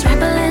breeze,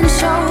 rambling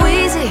so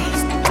easy.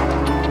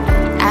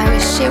 I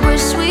wish it would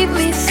sweep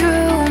me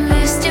through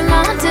misty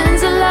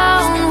mountains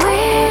alone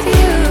with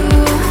you.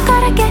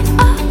 Gotta get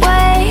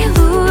away,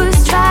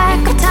 lose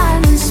track of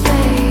time and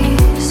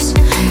space.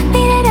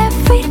 Need it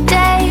every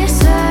day,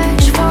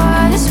 search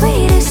for the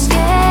sweet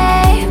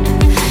escape.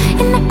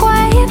 In a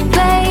quiet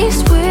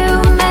place,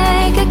 we'll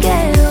make a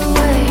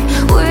getaway.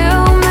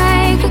 We'll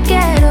make a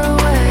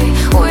getaway.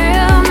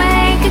 We'll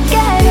make a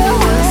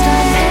getaway. We'll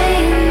stop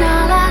paying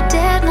all our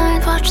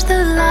deadlines, watch the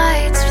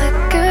lights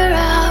flicker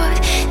out.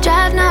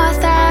 Drive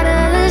north out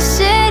of the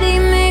city,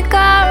 make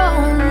our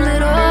own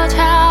little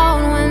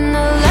town. When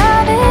the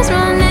love is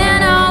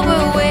running over,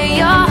 wear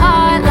your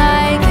heart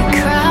like a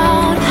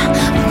crown.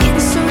 I'm getting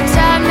so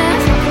tired, man,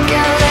 fuck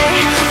LA.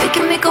 We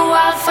can make a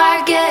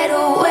wildfire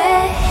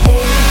getaway.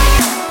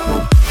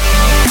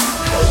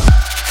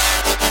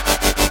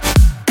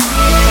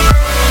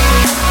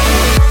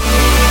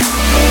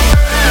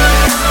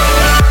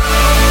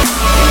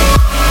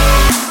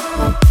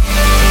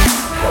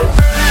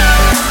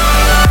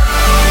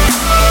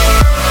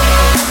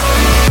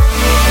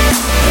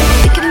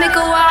 We can make a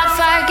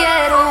wildfire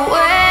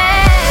getaway.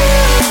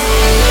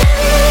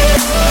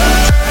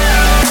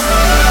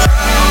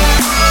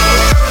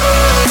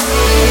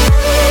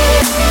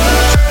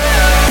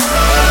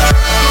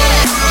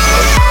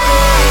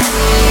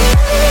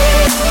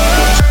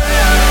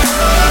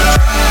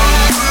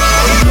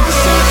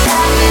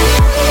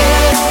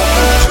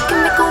 We can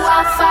make a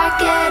wildfire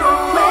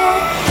getaway.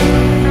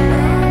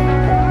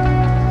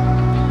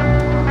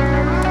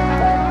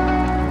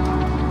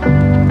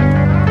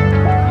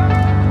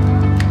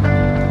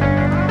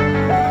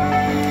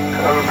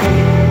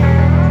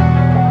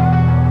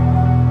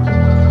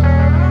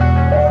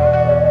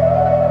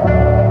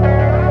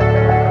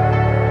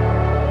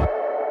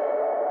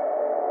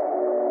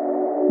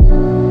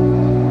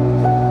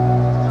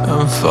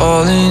 I'm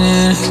falling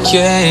in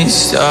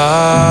against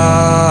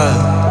time.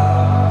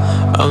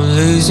 I'm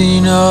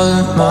losing all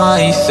of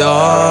my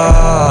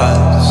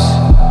thoughts.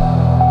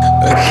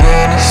 I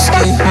can't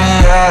escape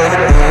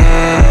reality.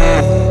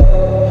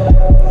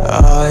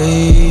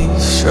 I've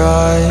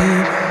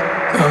tried.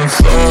 I'm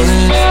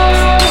falling.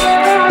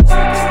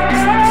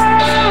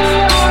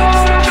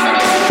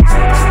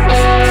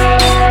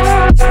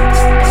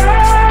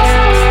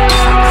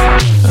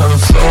 I'm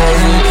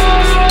falling.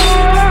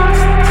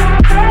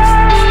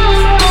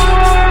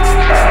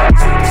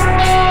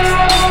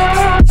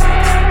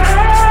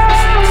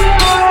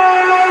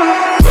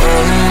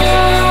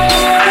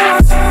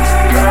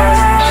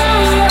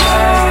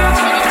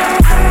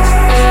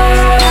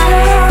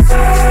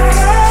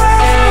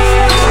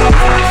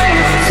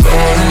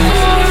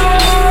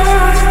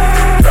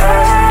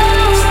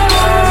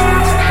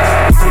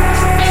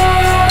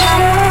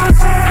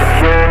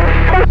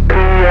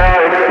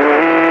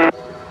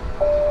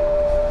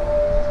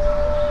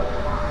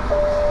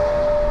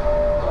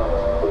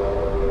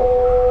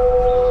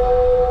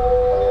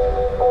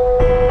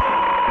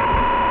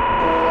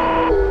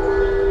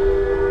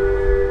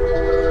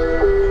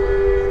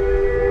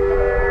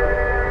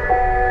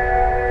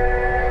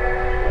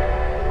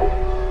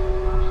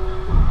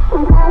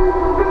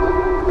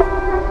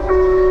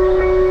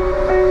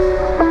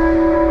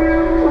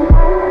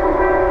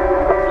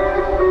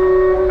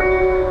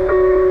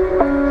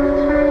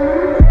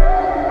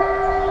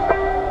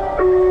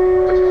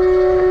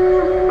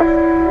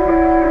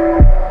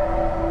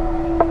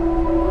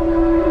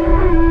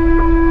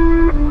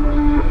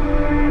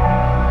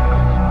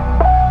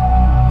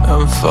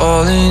 I'm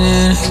falling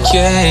in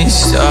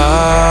against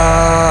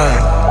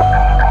time.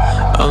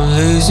 I'm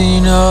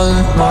losing all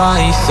of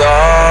my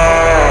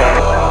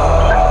thoughts.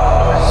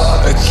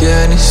 I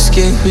can't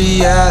escape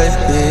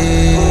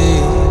reality.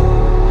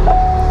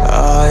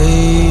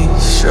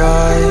 I've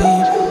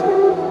tried.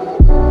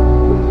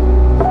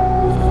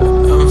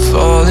 I'm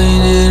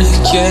falling in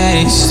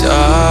against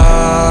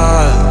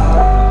time.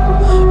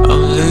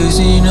 I'm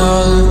losing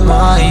all of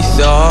my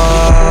thoughts.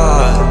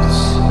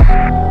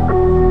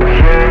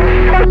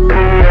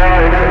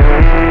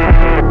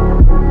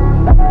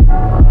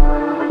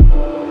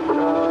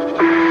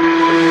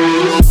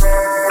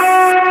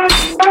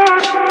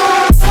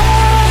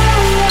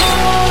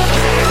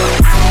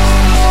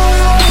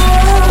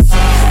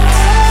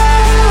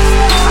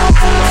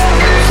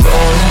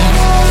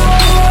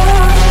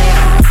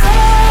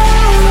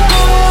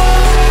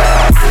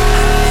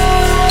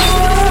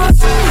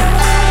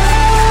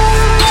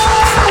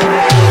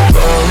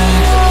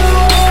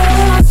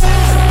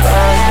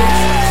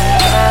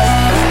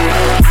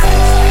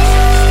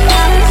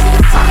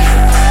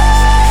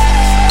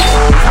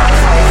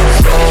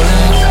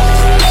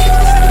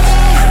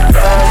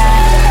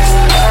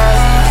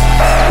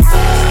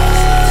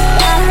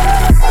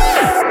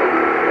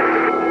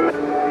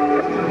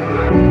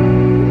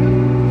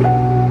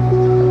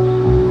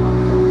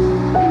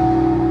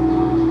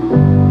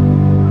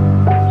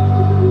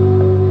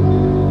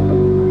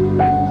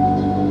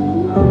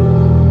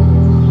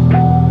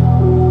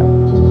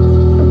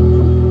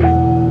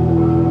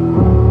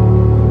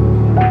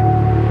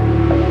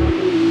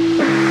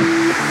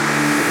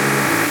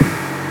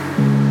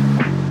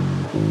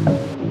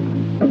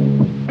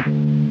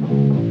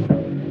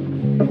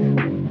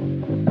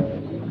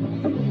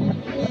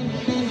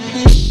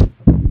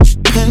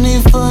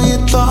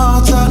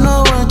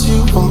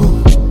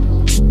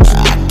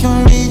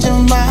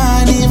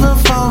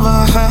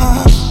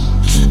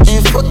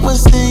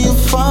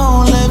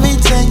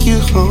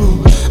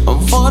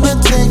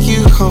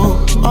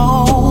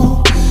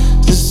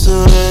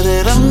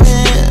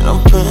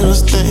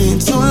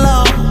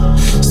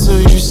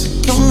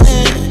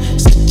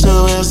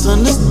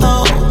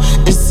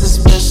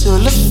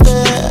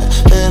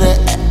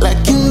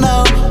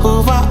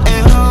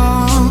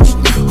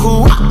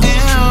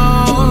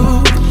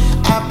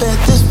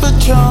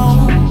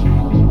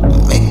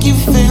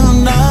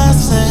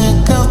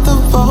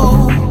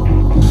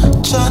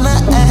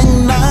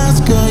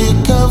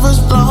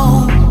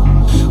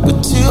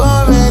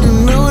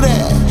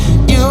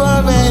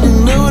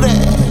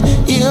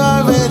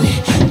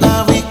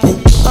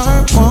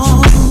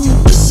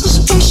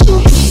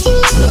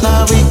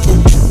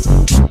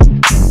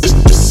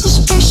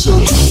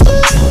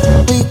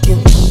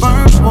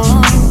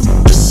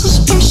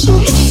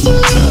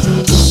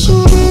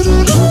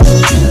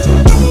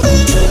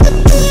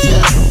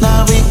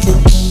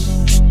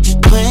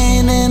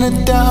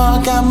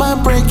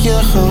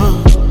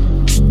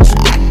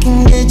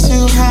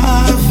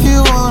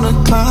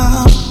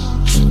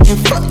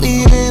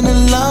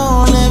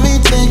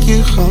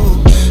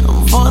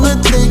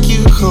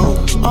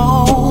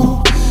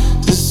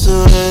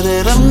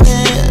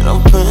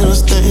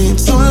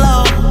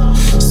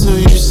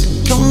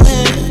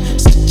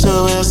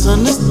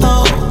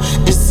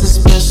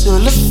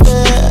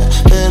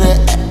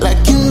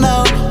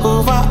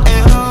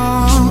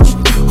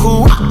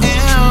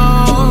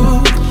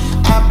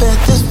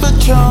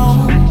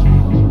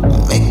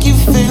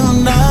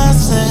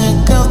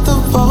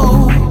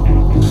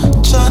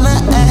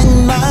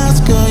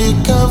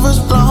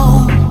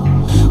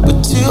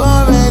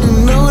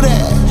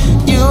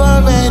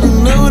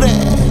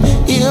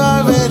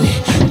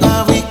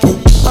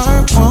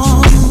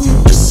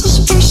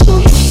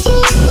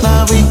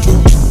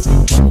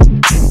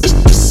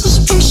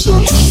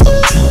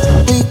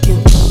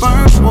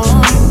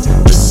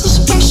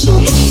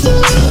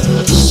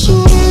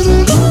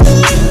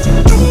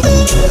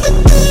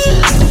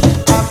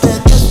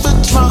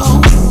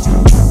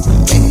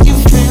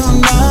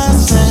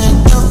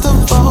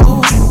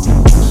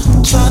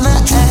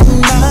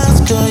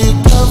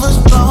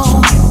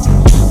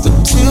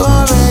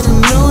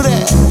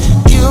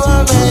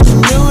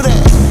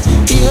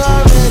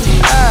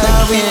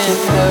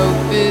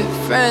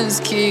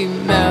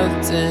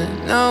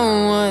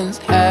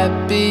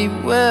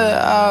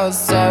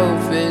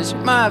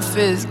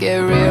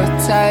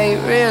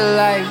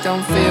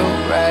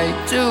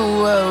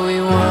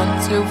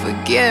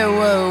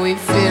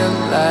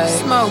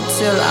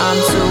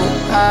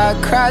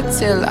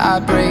 Till I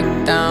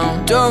break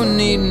down. Don't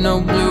need no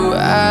blue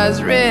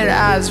eyes, red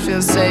eyes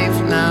feel safe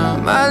now.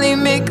 Molly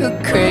make her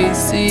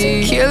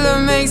crazy, tequila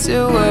makes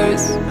it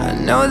worse. I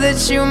know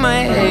that you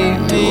might hate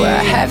me. Do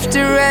I have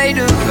to write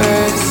a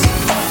verse?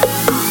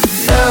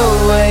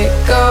 No way,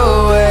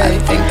 go away. I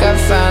think I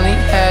finally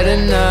had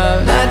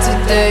enough. Not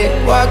today,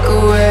 walk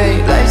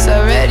away. Life's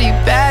already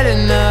bad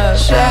enough.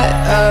 Shut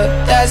up,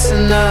 that's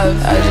enough.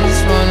 I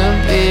just wanna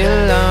be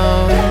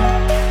alone.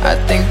 I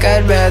think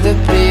I'd rather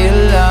be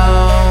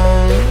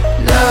alone.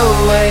 No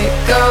way,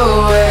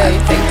 go away. I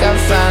think I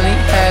finally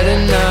had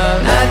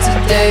enough. Not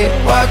today,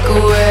 day, walk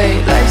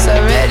away. Life's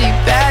already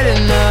bad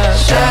enough.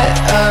 Shut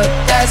up,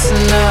 that's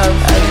enough.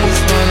 I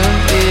just wanna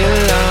be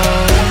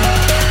alone.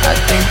 I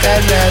think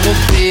I'd rather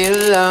be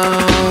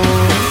alone.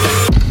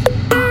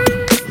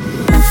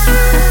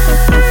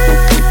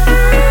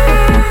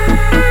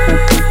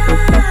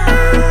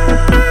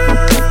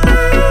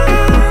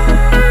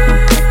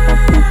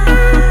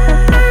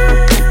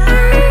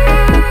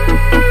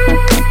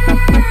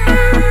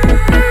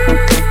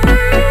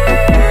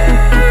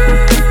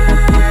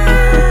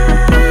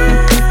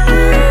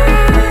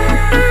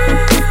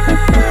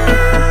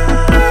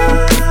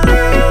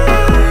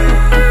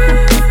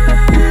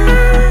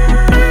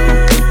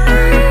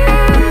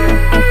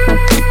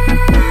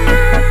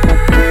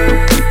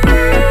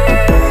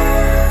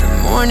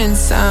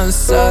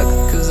 Suck,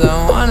 cause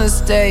I wanna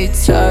stay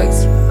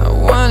tucked. I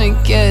wanna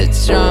get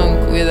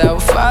drunk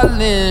without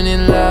falling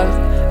in love.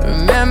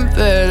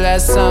 Remember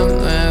last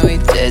summer we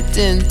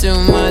didn't do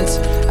much.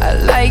 I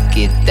like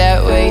it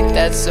that way,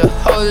 that's a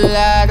whole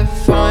lot of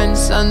fun.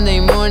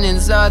 Sunday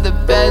mornings are the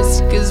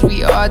best, cause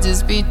we all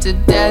just beat to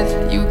death.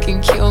 You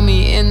can kill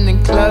me in the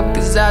club,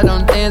 cause I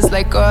don't dance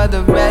like all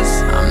the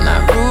rest. I'm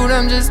not rude,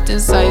 I'm just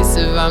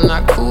incisive. I'm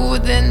not cool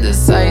with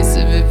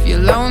indecisive. If you're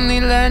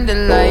lonely, learn to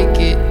like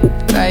it.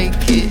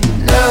 Like it.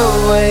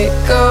 No way,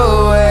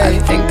 go away. I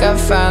think I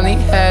finally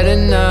had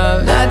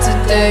enough. Not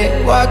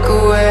today, walk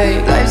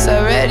away. Life's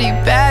already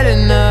bad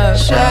enough.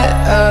 Shut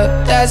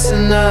up, that's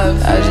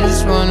enough. I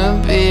just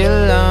wanna be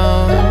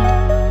alone.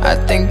 I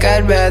think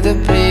I'd rather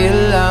be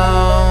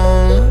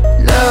alone.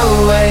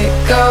 No way,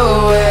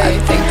 go away. I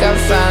think I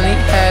finally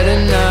had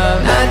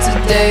enough. Not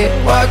today,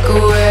 walk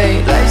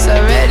away. Life's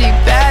already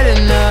bad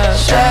enough.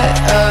 Shut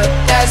up,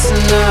 that's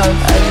enough.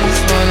 I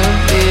just wanna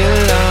be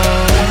alone.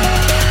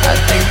 I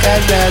think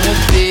I'd rather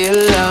be alone.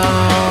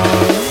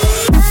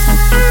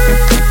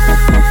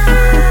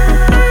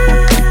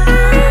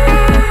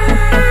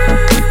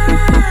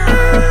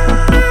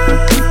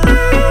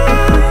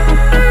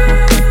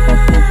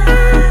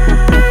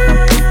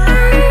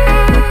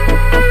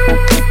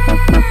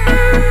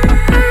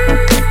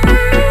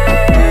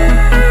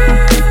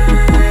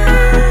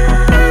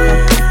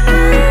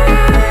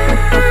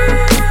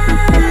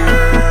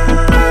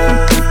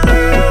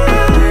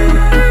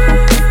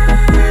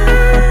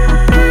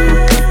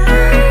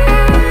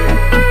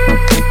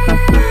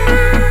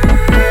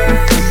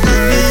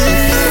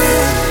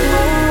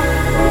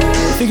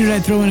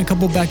 Throw in a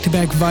couple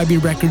back-to-back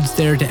vibey records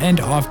there to end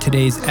off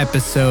today's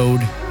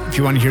episode. If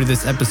you want to hear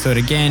this episode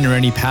again or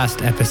any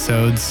past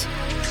episodes,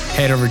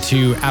 head over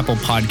to Apple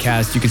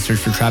Podcasts. You can search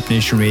for Trap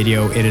Nation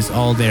Radio. It is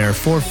all there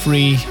for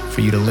free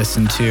for you to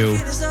listen to.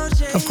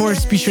 Of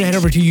course, be sure to head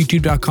over to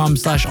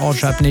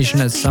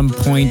youtube.com/alltrapnation at some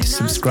point.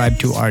 Subscribe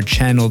to our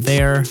channel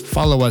there.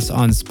 Follow us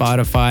on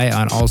Spotify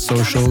on all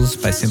socials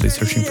by simply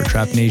searching for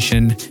Trap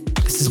Nation.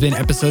 This has been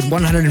episode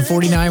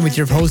 149 with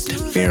your host,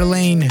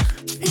 Fairlane,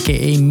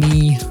 aka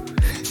me.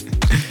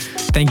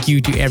 Thank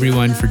you to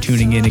everyone for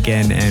tuning in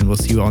again, and we'll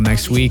see you all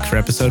next week for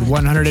episode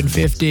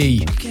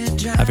 150.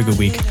 Have a good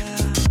week.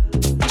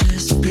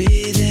 Just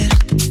breathing.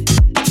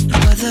 No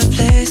other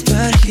place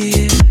but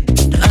here.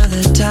 No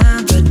other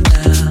time but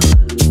now.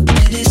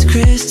 It is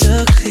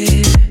crystal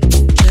clear.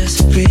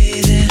 Just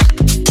breathing.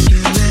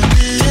 You and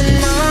me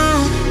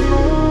alone.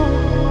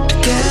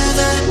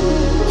 Together.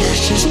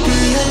 Let's just be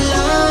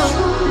alone.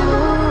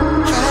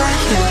 Right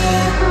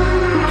here.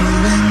 You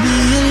and me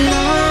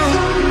alone.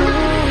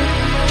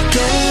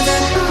 Together.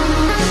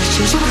 Let's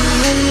just be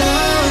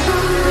alone.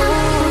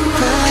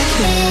 Right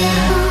here.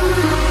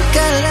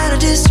 Got a lot of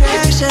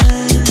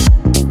distractions,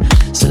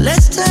 so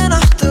let's turn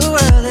off the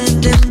world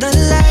and dim the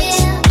lights.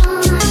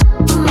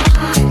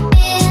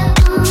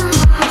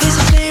 It's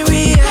the same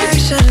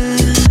reaction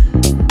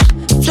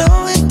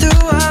flowing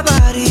through our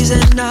bodies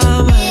and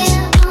our minds.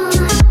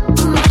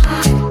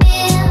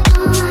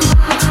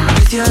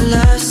 With your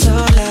love so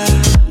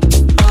loud,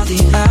 all the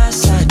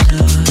outside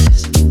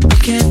noise, we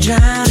can't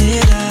drown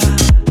it out.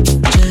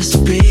 Just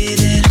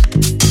breathing.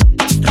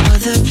 No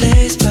other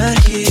place but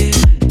here.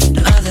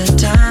 No other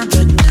time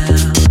but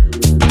now.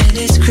 It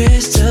is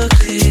crystal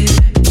clear.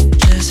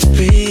 Just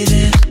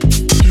breathing.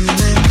 You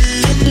and me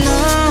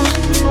alone.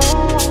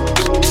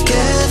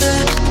 Together.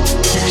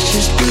 Let's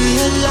just be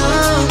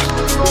alone.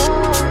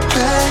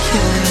 Right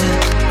here.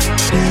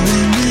 You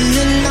and me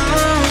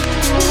alone.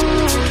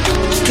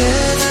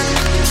 Together.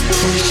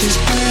 Let's just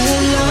be